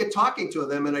 So I'd get talking to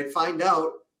them and I'd find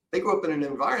out they grew up in an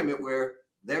environment where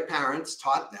their parents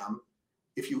taught them,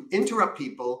 if you interrupt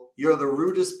people, you're the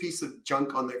rudest piece of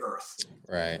junk on the earth.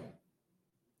 Right.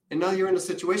 And now you're in a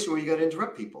situation where you got to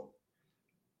interrupt people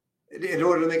in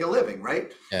order to make a living,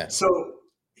 right? Yeah. So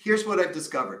here's what I've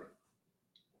discovered.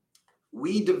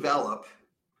 We develop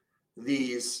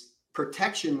these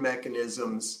protection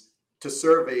mechanisms to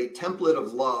serve a template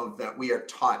of love that we are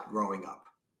taught growing up.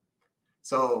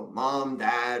 So mom,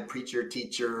 dad, preacher,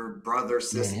 teacher, brother,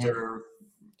 sister,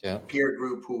 peer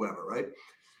group, whoever, right?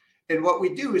 And what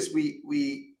we do is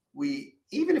we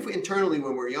even if we internally,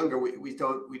 when we're younger, we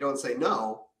don't say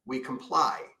no, we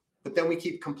comply. But then we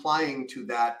keep complying to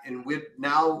that, and we're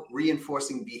now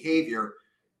reinforcing behavior,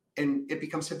 and it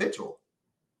becomes habitual.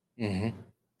 And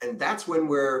that's when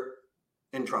we're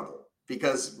in trouble,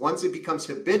 because once it becomes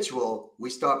habitual, we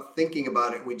stop thinking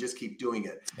about it and we just keep doing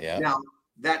it. Now,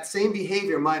 that same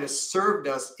behavior might have served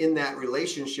us in that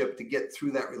relationship to get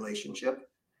through that relationship,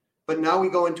 but now we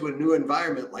go into a new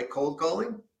environment like cold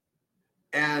calling,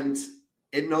 and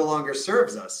it no longer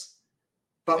serves us.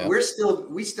 But we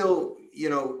still, you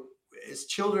know, as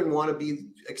children, want to be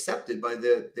accepted by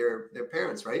their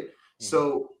parents, right?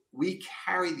 So we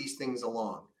carry these things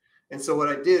along. And so what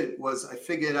I did was I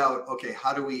figured out, okay,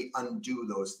 how do we undo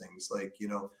those things? Like, you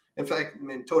know, in fact, I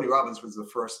mean, Tony Robbins was the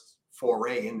first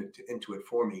foray into it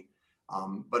for me.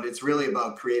 But it's really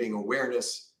about creating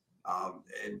awareness.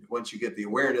 And once you get the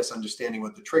awareness, understanding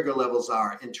what the trigger levels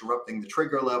are, interrupting the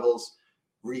trigger levels,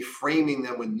 reframing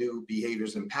them with new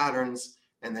behaviors and patterns,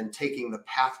 and then taking the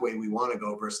pathway we want to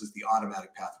go versus the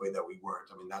automatic pathway that we weren't.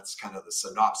 I mean, that's kind of the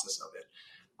synopsis of it.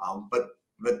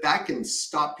 But that can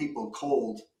stop people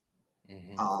cold.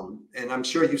 And I'm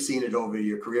sure you've seen it over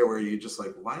your career where you're just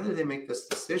like, why did they make this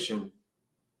decision?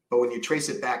 But when you trace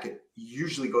it back, it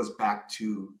usually goes back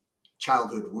to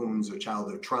childhood wounds or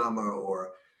childhood trauma,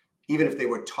 or even if they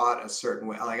were taught a certain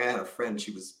way. Like I had a friend,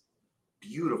 she was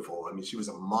beautiful. I mean, she was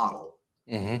a model.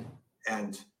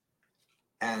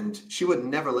 And she would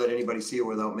never let anybody see her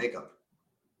without makeup.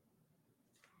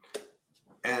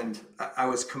 And I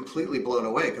was completely blown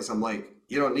away, because I'm like,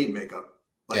 you don't need makeup.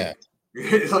 Like,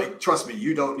 like, trust me,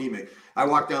 you don't need makeup. I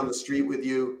walk down the street with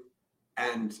you,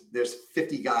 and there's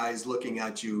 50 guys looking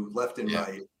at you left and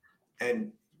right,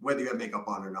 and whether you have makeup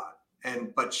on or not.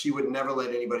 But she would never let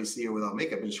anybody see her without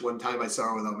makeup. And one time I saw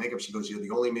her without makeup, she goes, "You're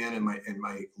the only man in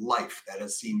my life that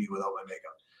has seen me without my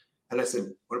makeup." And I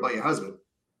said, "What about your husband?"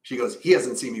 She goes, "He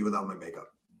hasn't seen me without my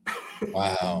makeup."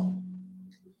 Wow.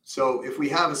 So if we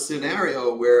have a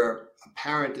scenario where a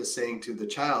parent is saying to the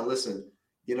child, "Listen,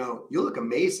 you know, you look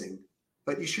amazing,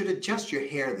 but you should adjust your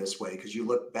hair this way because you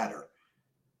look better."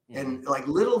 And like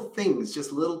little things,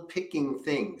 just little picking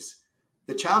things,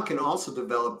 the child can also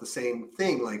develop the same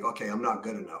thing. Like, okay, I'm not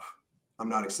good enough. I'm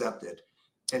not accepted.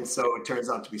 And so it turns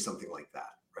out to be something like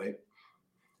that, right?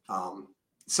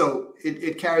 So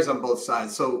it carries on both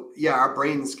sides. So yeah, our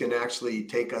brains can actually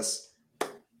take us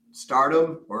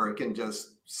stardom, or it can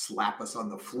just slap us on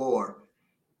the floor.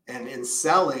 And in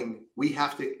selling, we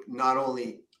have to not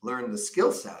only learn the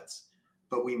skill sets,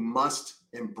 but we must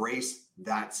embrace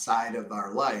that side of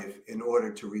our life in order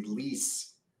to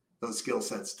release those skill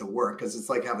sets to work. Because it's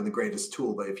like having the greatest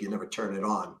tool, but if you never turn it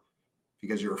on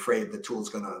because you're afraid the tool's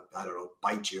gonna, I don't know,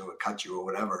 bite you or cut you or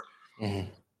whatever,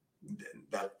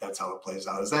 that's how it plays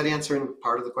out. Is that answering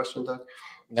part of the question, Doug?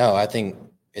 No, I think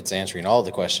it's answering all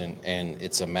the question, and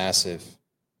it's a massive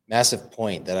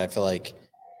point that I feel like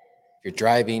if you're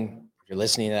driving, if you're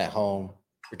listening at home,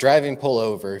 if you're driving, pull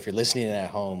over. If you're listening at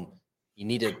home, you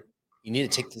need to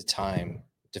take the time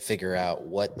to figure out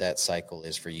what that cycle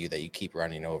is for you that you keep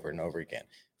running over and over again.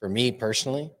 For me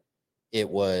personally, it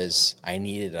was I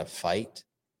needed a fight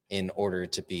in order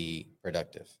to be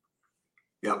productive.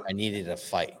 Yeah, I needed a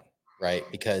fight, right?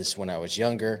 Because when I was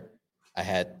younger, I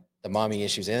had the mommy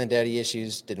issues and the daddy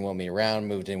issues, didn't want me around,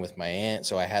 moved in with my aunt.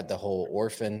 So I had the whole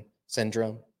orphan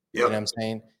syndrome, you know what I'm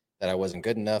saying? That I wasn't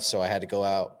good enough. So I had to go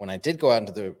out. When I did go out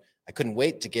I couldn't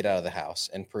wait to get out of the house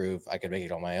and prove I could make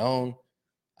it on my own.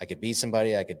 I could be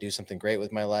somebody. I could do something great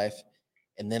with my life.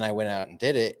 And then I went out and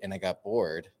did it, and I got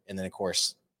bored. And then, of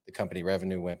course, the company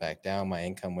revenue went back down. My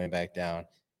income went back down.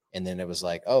 And then it was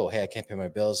like, oh, hey, I can't pay my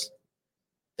bills.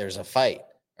 There's a fight.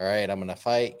 All right, I'm going to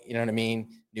fight. You know what I mean?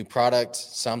 New product,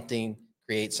 something,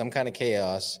 create some kind of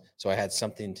chaos. So I had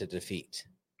something to defeat.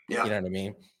 Yeah. You know what I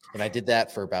mean? And I did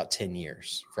that for about 10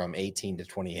 years, from 18 to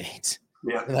 28.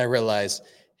 Yeah. And I realized,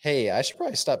 hey, I should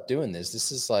probably stop doing this.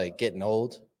 This is like getting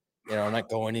old. You know, I'm not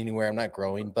going anywhere. I'm not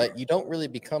growing. But you don't really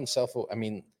become I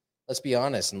mean, let's be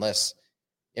honest, there's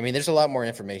a lot more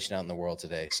information out in the world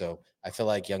today. So I feel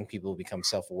like young people become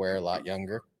self-aware a lot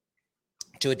younger,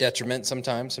 to a detriment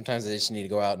sometimes. Sometimes they just need to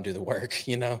go out and do the work,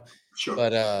 you know? Sure.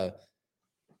 But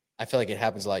I feel like it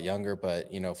happens a lot younger.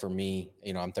 But, you know, for me,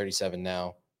 you know, I'm 37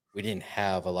 now. we didn't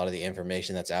have a lot of the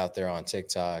information that's out there on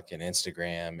TikTok and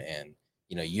Instagram and,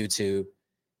 YouTube.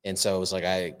 And so it was like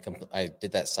I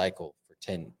did that cycle for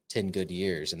 10 good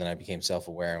years, and then I became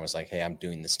self-aware and was like, hey, I'm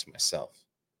doing this to myself.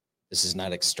 This is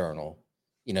not external.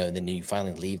 And then you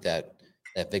finally leave that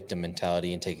victim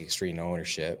mentality and take extreme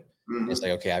ownership. Mhm. It's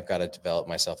like, okay, I've got to develop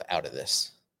myself out of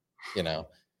this,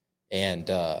 and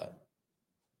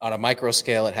on a micro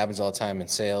scale, it happens all the time in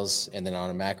sales. And then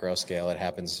on a macro scale, it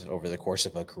happens over the course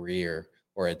of a career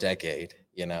or a decade,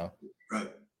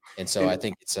 Right. And so I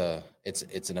think it's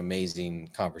an amazing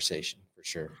conversation for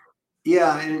sure.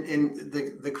 Yeah, and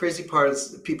the crazy part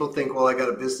is people think, well, I got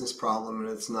a business problem, and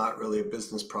it's not really a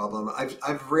business problem.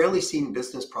 I've rarely seen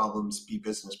business problems be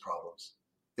business problems.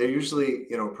 They're usually,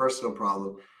 personal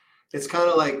problem. It's kind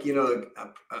of like,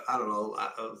 I don't know,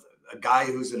 a guy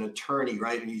who's an attorney,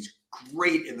 right? And he's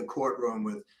great in the courtroom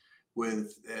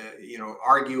with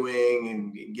arguing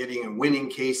and getting and winning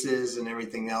cases and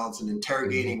everything else and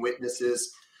interrogating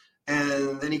witnesses.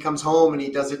 And then he comes home and he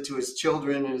does it to his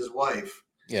children and his wife.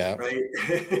 Yeah. Right.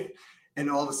 And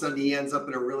all of a sudden he ends up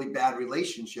in a really bad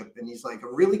relationship, and he's like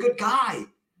a really good guy.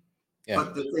 Yeah.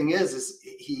 But the thing is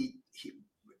he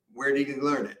where did he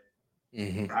learn it?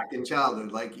 Mm-hmm. Back in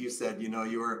childhood, like you said,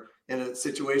 you were in a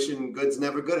situation, good's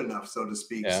never good enough, so to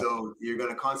speak. Yeah. So you're going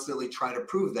to constantly try to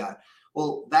prove that.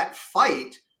 Well, that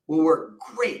fight will work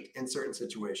great in certain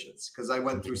situations, because I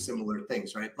went through similar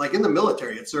things, right? Like in the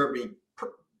military, it served me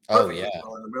perfectly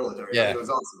well in the military. Yeah. It was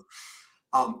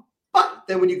awesome. But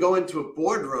then when you go into a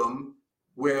boardroom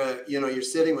where, you're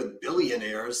sitting with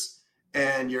billionaires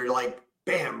and you're like,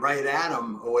 bam, right at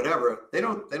them or whatever, they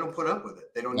don't put up with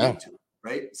it. They don't need to.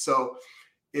 Right. So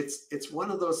it's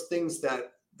one of those things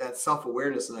that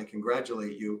self-awareness, and I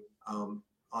congratulate you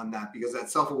on that, because that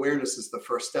self-awareness is the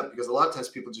first step, because a lot of times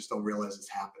people just don't realize it's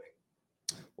happening.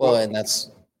 Well, and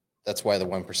that's why the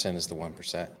 1% is the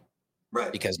 1%.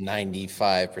 Right. Because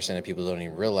 95% of people don't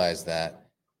even realize that.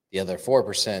 The other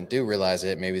 4% do realize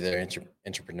it. Maybe they're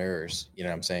entrepreneurs, you know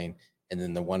what I'm saying? And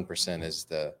then the 1% is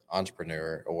the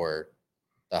entrepreneur or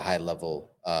the high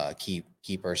level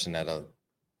key person at a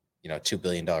 $2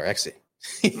 billion exit.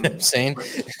 You know what I'm saying?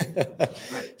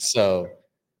 Right. So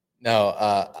no,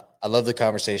 I love the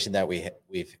conversation that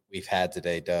we've had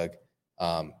today, Doug.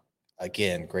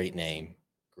 Again, great name,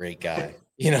 great guy.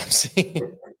 You know what I'm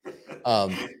saying?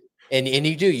 And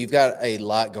you've got a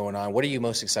lot going on. What are you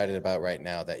most excited about right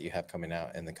now that you have coming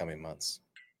out in the coming months?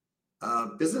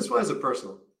 Business-wise or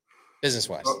personal?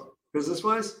 Business-wise. Oh,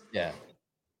 business-wise? Yeah.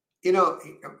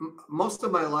 Most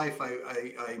of my life,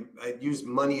 I use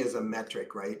money as a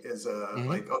metric, right? As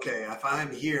like, okay, if I'm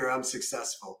here, I'm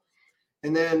successful.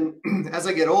 And then as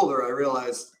I get older, I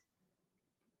realize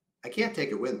I can't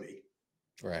take it with me.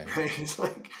 Right. It's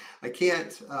like, I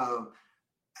can't,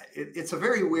 it's a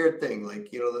very weird thing. Like,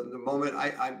 the moment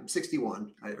I'm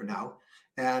 61 now,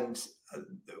 and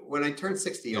when I turned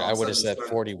 60, I would have said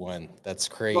 41. That's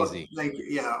crazy.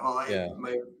 Well,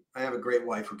 I have a great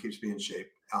wife who keeps me in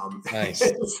shape. Nice.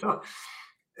 So,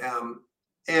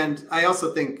 and I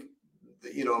also think,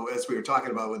 as we were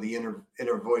talking about with the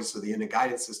inner voice or the inner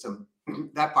guidance system,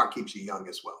 that part keeps you young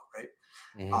as well, right?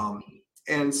 Mm-hmm.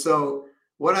 And so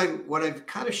what I've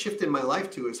kind of shifted my life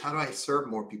to is, how do I serve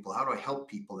more people? How do I help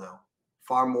people now?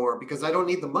 Far more, because I don't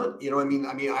need the money. I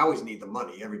mean, I always need the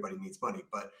money. Everybody needs money,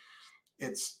 but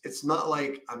it's not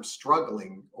like I'm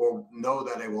struggling or know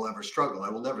that I will ever struggle. I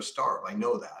will never starve. I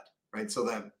know that, right? So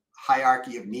that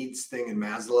hierarchy of needs thing in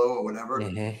Maslow or whatever,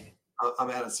 I'm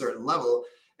at a certain level.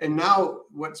 And now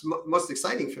what's most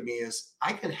exciting for me is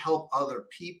I can help other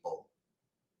people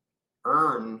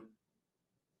earn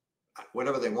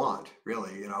whatever they want,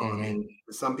 really. I mean,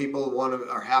 some people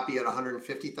are happy at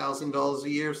 $150,000 a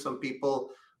year. Some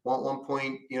people want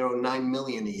 1.9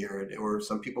 million a year, or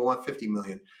some people want 50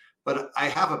 million. But I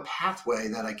have a pathway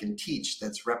that I can teach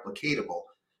that's replicatable,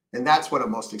 and that's what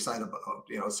I'm most excited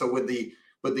about. So with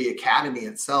the academy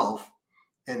itself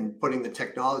and putting the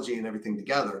technology and everything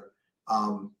together,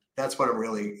 that's what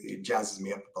it jazzes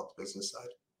me up about the business side.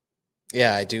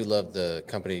 Yeah, I do love the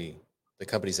companies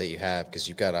that you have, because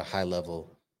you've got a high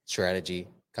level strategy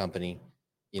company.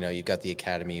 You've got the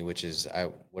academy, which is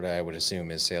what I would assume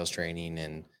is sales training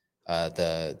and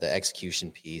the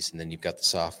execution piece, and then you've got the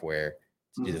software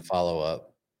to do the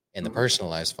follow-up and the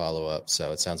personalized follow-up.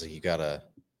 So it sounds like you got a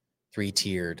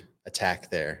 3-tiered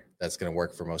attack there that's going to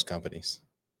work for most companies.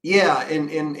 Yeah, and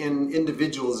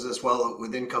individuals as well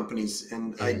within companies.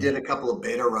 And I did a couple of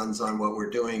beta runs on what we're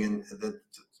doing, and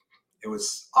it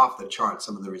was off the chart,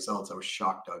 some of the results. I was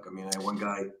shocked, Doug. I mean, I had one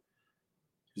guy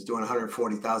who's doing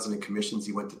 140,000 in commissions.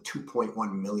 He went to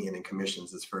 2.1 million in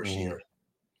commissions his first year.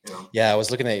 You know, Yeah, I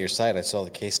was looking at your site. I saw the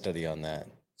case study on that.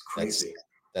 it's crazy.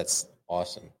 That's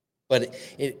awesome. But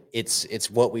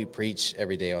it's what we preach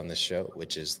every day on this show,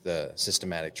 which is the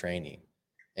systematic training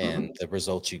and the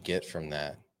results you get from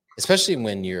that, especially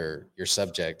when your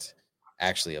subject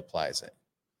actually applies it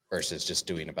versus just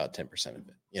doing about 10% of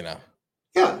it, you know?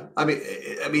 Yeah, I mean,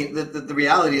 the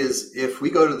reality is, if we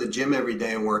go to the gym every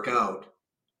day and work out,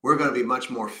 we're going to be much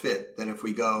more fit than if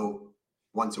we go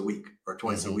once a week or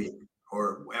twice a week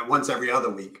or once every other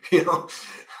week. You know,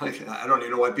 I don't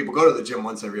even know why people go to the gym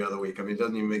once every other week. I mean, it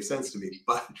doesn't even make sense to me.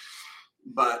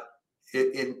 But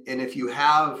and if you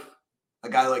have a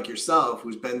guy like yourself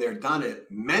who's been there, done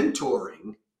it,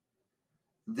 mentoring,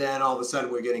 then all of a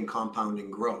sudden we're getting compounding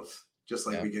growth, just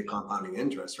like we get compounding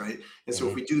interest, right? And so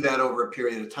if we do that over a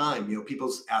period of time, you know,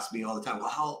 people ask me all the time,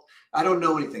 well, I don't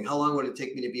know anything. How long would it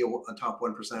take me to be a top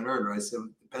 1% earner? I said,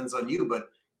 it depends on you, but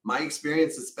my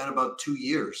experience, it's been about 2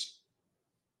 years.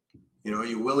 You know,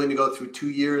 you're willing to go through 2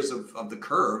 years of the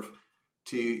curve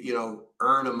to, you know,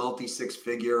 earn a multi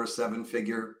 6-figure or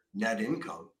 7-figure net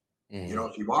income. You know,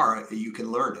 if you are, you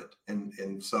can learn it.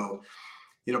 And so,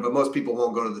 you know, but most people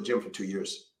won't go to the gym for 2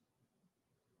 years.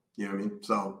 You know what I mean?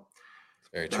 So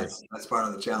that's part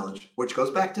of the challenge, which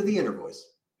goes back to the inner voice.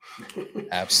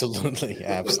 Absolutely.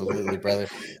 Absolutely, brother.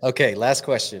 Okay. Last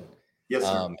question. Yes,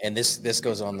 sir. And this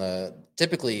goes on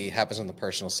typically happens on the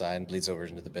personal side and bleeds over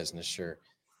into the business. Sure.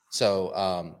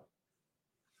 So,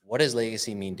 what does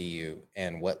legacy mean to you,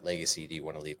 and what legacy do you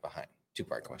want to leave behind?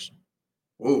 2-part question.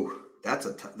 Ooh, that's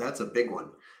a big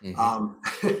one.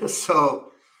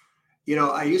 So, you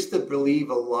know, I used to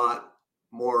believe a lot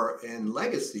more in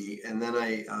legacy, and then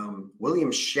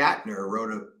William Shatner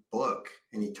wrote a book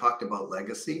and he talked about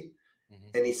legacy,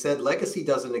 and he said legacy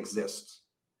doesn't exist.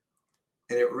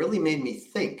 And it really made me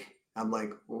think. I'm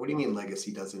like, well, what do you mean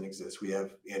legacy doesn't exist? We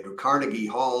have Andrew Carnegie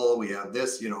Hall, we have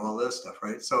this, you know, all this stuff,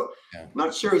 right? So I'm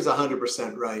not sure he's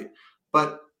 100% right,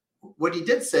 but what he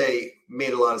did say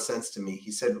made a lot of sense to me. He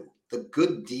said, the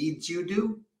good deeds you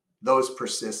do, those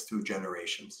persist through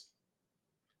generations.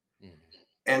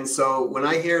 And so when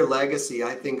I hear legacy,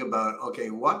 I think about, okay,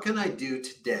 what can I do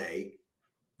today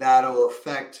that'll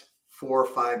affect 4 or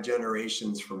 5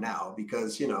 generations from now?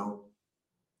 Because, you know,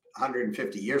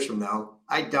 150 years from now,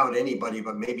 I doubt anybody,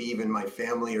 but maybe even my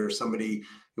family or somebody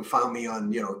who found me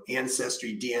on, you know,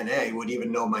 Ancestry DNA would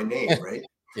even know my name, right?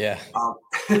 Yeah.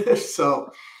 So,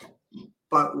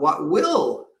 but what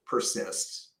will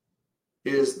persist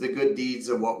is the good deeds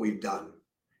of what we've done.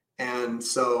 And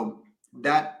so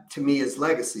that to me is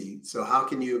legacy. So how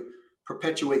can you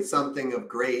perpetuate something of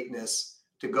greatness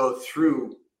to go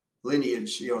through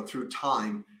lineage, you know, through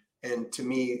time? And to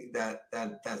me,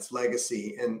 that's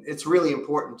legacy. And it's really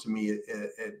important to me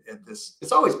at this.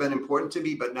 It's always been important to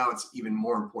me, but now it's even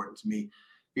more important to me,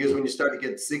 because when you start to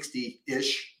get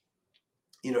 60-ish,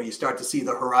 you know, you start to see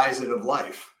the horizon of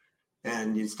life,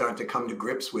 and you start to come to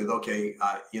grips with, okay,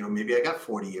 you know, maybe I got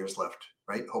 40 years left,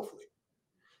 right? Hopefully.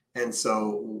 And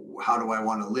so how do I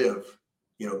want to live,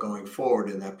 you know, going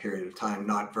forward in that period of time,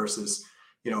 not versus,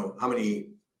 you know, how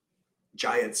many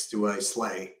giants do I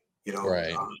slay? You know,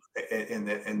 right.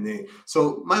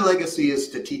 So my legacy is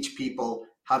to teach people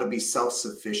how to be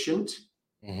self-sufficient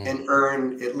and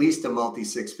earn at least a multi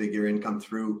 6-figure income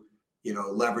through, you know,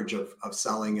 leverage of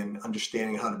selling and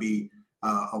understanding how to be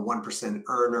a 1%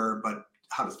 earner, but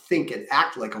how to think and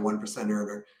act like a 1%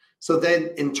 earner. So then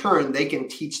in turn, they can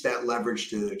teach that leverage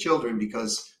to their children,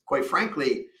 because quite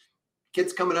frankly,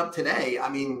 kids coming up today, I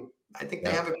mean, I think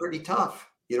they have it pretty tough.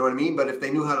 You know what I mean? But if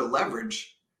they knew how to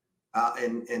leverage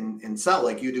and sell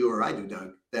like you do or I do,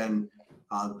 Doug, then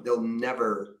they'll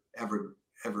never,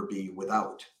 ever be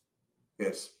without.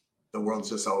 Yes, the world's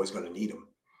just always going to need them.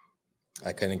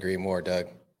 I couldn't agree more, Doug.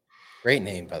 Great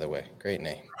name, by the way. Great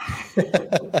name.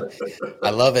 I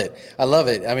love it. I love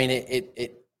it. I mean,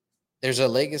 it there's a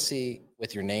legacy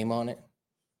with your name on it,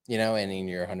 you know, and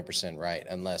you're 100% right,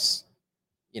 unless,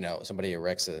 you know, somebody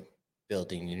erects a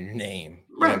building in your name,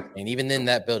 right? And even then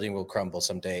that building will crumble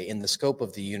someday. In the scope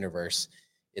of the universe,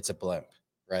 it's a blimp,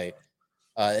 right?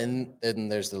 And then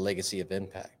there's the legacy of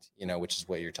impact, you know, which is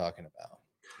what you're talking about,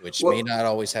 which may not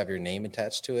always have your name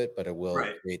attached to it, but it will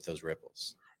create those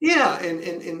ripples. Yeah.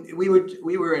 And we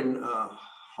were in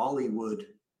Hollywood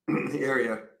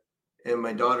area, and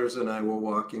my daughters and I were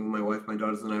walking, my wife, my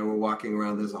daughters and I were walking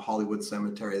around. There's a Hollywood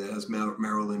cemetery that has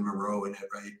Marilyn Monroe in it,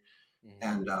 right?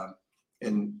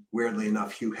 And weirdly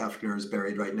enough, Hugh Hefner is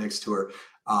buried right next to her,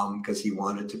 because he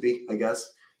wanted to be, I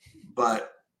guess.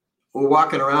 But we're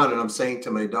walking around, and I'm saying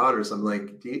to my daughters, I'm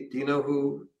like, do you know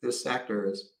who this actor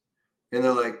is? And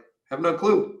they're like, have no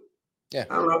clue. Yeah.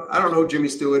 I don't know who Jimmy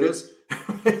Stewart is.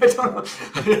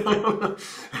 I don't know.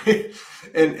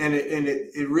 And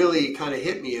it really kind of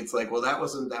hit me. It's like, well, that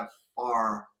wasn't that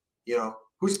far,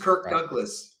 who's Kirk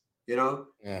Douglas? I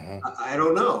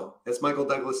don't know. That's Michael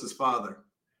Douglas's father.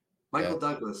 Michael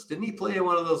Douglas. Didn't he play in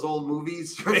one of those old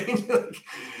movies? Right.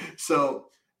 So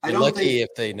You're lucky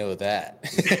if they know that.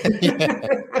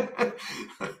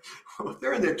 Well,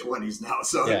 they're in their 20s now.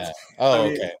 So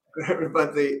okay.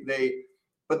 But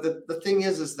the thing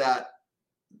is that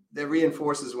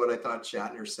reinforces what I thought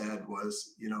Shatner said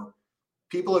was,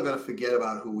 people are going to forget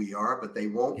about who we are, but they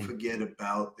won't forget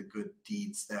about the good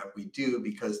deeds that we do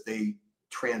because they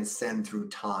transcend through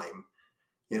time.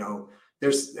 I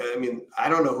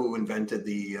don't know who invented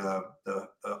the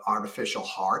artificial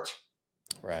heart.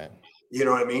 Right. You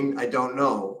know what I mean? I don't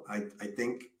know. I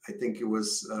think it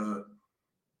was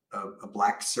a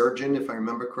black surgeon, if I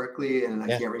remember correctly, and I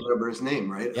can't remember his name,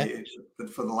 right?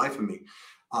 For the life of me.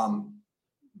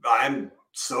 I'm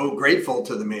so grateful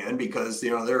to the man because,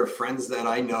 there are friends that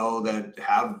I know that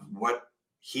have what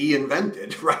he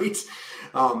invented, right?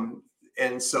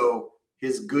 And so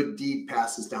his good deed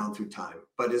passes down through time,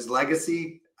 but his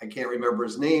legacy, I can't remember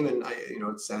his name, and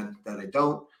it's sad that I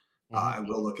don't. I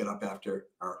will look it up after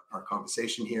our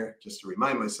conversation here just to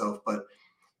remind myself, but,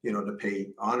 to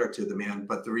pay honor to the man.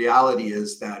 But the reality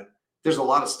is that there's a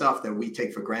lot of stuff that we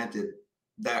take for granted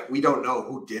that we don't know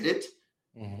who did it,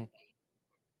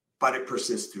 but it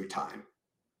persists through time,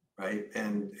 right?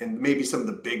 And maybe some of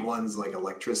the big ones like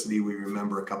electricity, we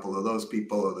remember a couple of those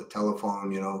people, or the telephone,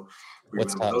 we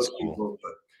remember those people.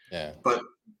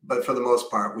 But for the most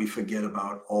part, we forget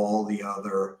about all the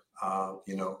other,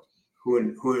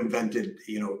 who invented,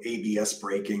 ABS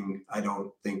braking. I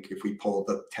don't think if we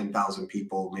polled up 10,000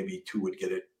 people, maybe 2 would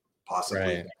get it,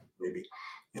 possibly. Right. Maybe,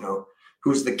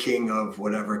 who's the king of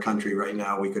whatever country right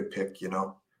now we could pick,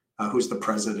 who's the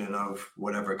president of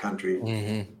whatever country.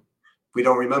 We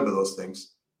don't remember those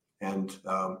things. And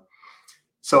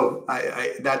so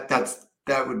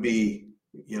that would be,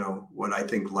 what I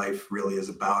think life really is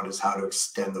about, is how to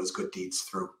extend those good deeds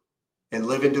through and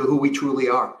live into who we truly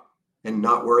are and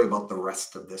not worry about the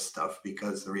rest of this stuff,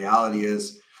 because the reality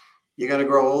is you're going to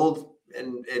grow old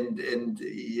and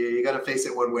you got to face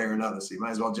it one way or another. So you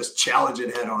might as well just challenge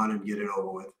it head on and get it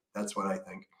over with. That's what I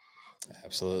think.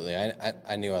 Absolutely.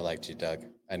 I knew I liked you, Doug.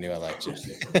 I knew I liked you.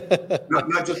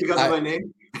 not just because of my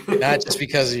name. Not just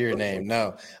because of your name.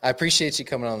 No, I appreciate you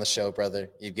coming on the show, brother.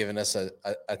 You've given us a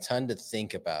ton to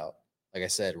think about. Like I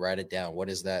said, write it down. What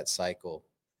is that cycle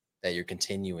that you're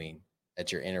continuing,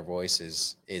 that your inner voice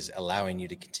is allowing you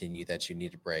to continue, that you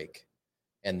need to break?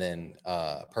 And then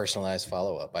personalized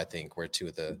follow-up, I think, were two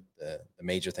of the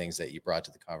major things that you brought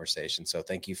to the conversation. So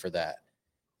thank you for that.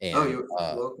 And you're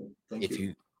welcome. Thank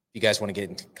you. If you guys want to get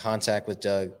in contact with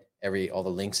Doug, all the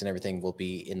links and everything will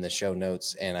be in the show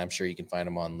notes, and I'm sure you can find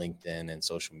them on LinkedIn and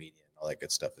social media and all that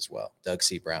good stuff as well. Doug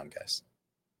C. Brown, guys.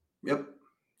 Yep,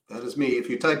 that is me. If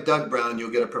you type Doug Brown,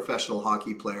 you'll get a professional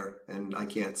hockey player, and I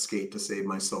can't skate to save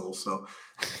my soul. So,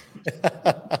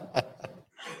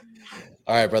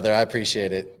 all right, brother, I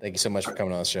appreciate it. Thank you so much for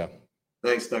coming on the show.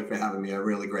 Thanks, Doug, for having me. I'm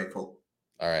really grateful.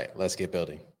 All right, let's get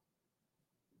building.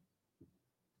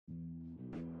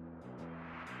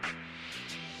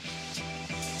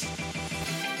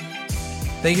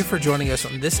 Thank you for joining us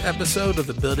on this episode of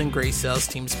the Building Great Sales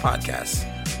Teams podcast.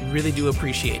 We really do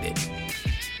appreciate it.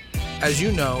 As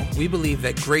you know, we believe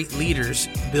that great leaders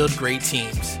build great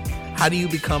teams. How do you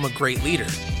become a great leader?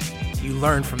 You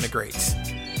learn from the greats.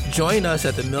 Join us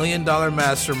at the $1 Million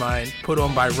Mastermind put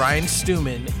on by Ryan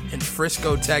Stewman in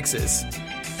Frisco, Texas,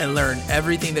 and learn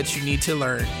everything that you need to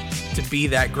learn to be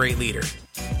that great leader.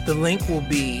 The link will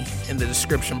be in the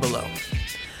description below.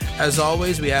 As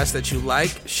always, we ask that you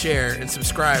like, share, and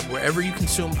subscribe wherever you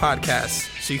consume podcasts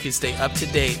so you can stay up to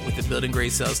date with the Building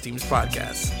Great Sales Teams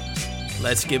podcast.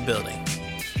 Let's get building.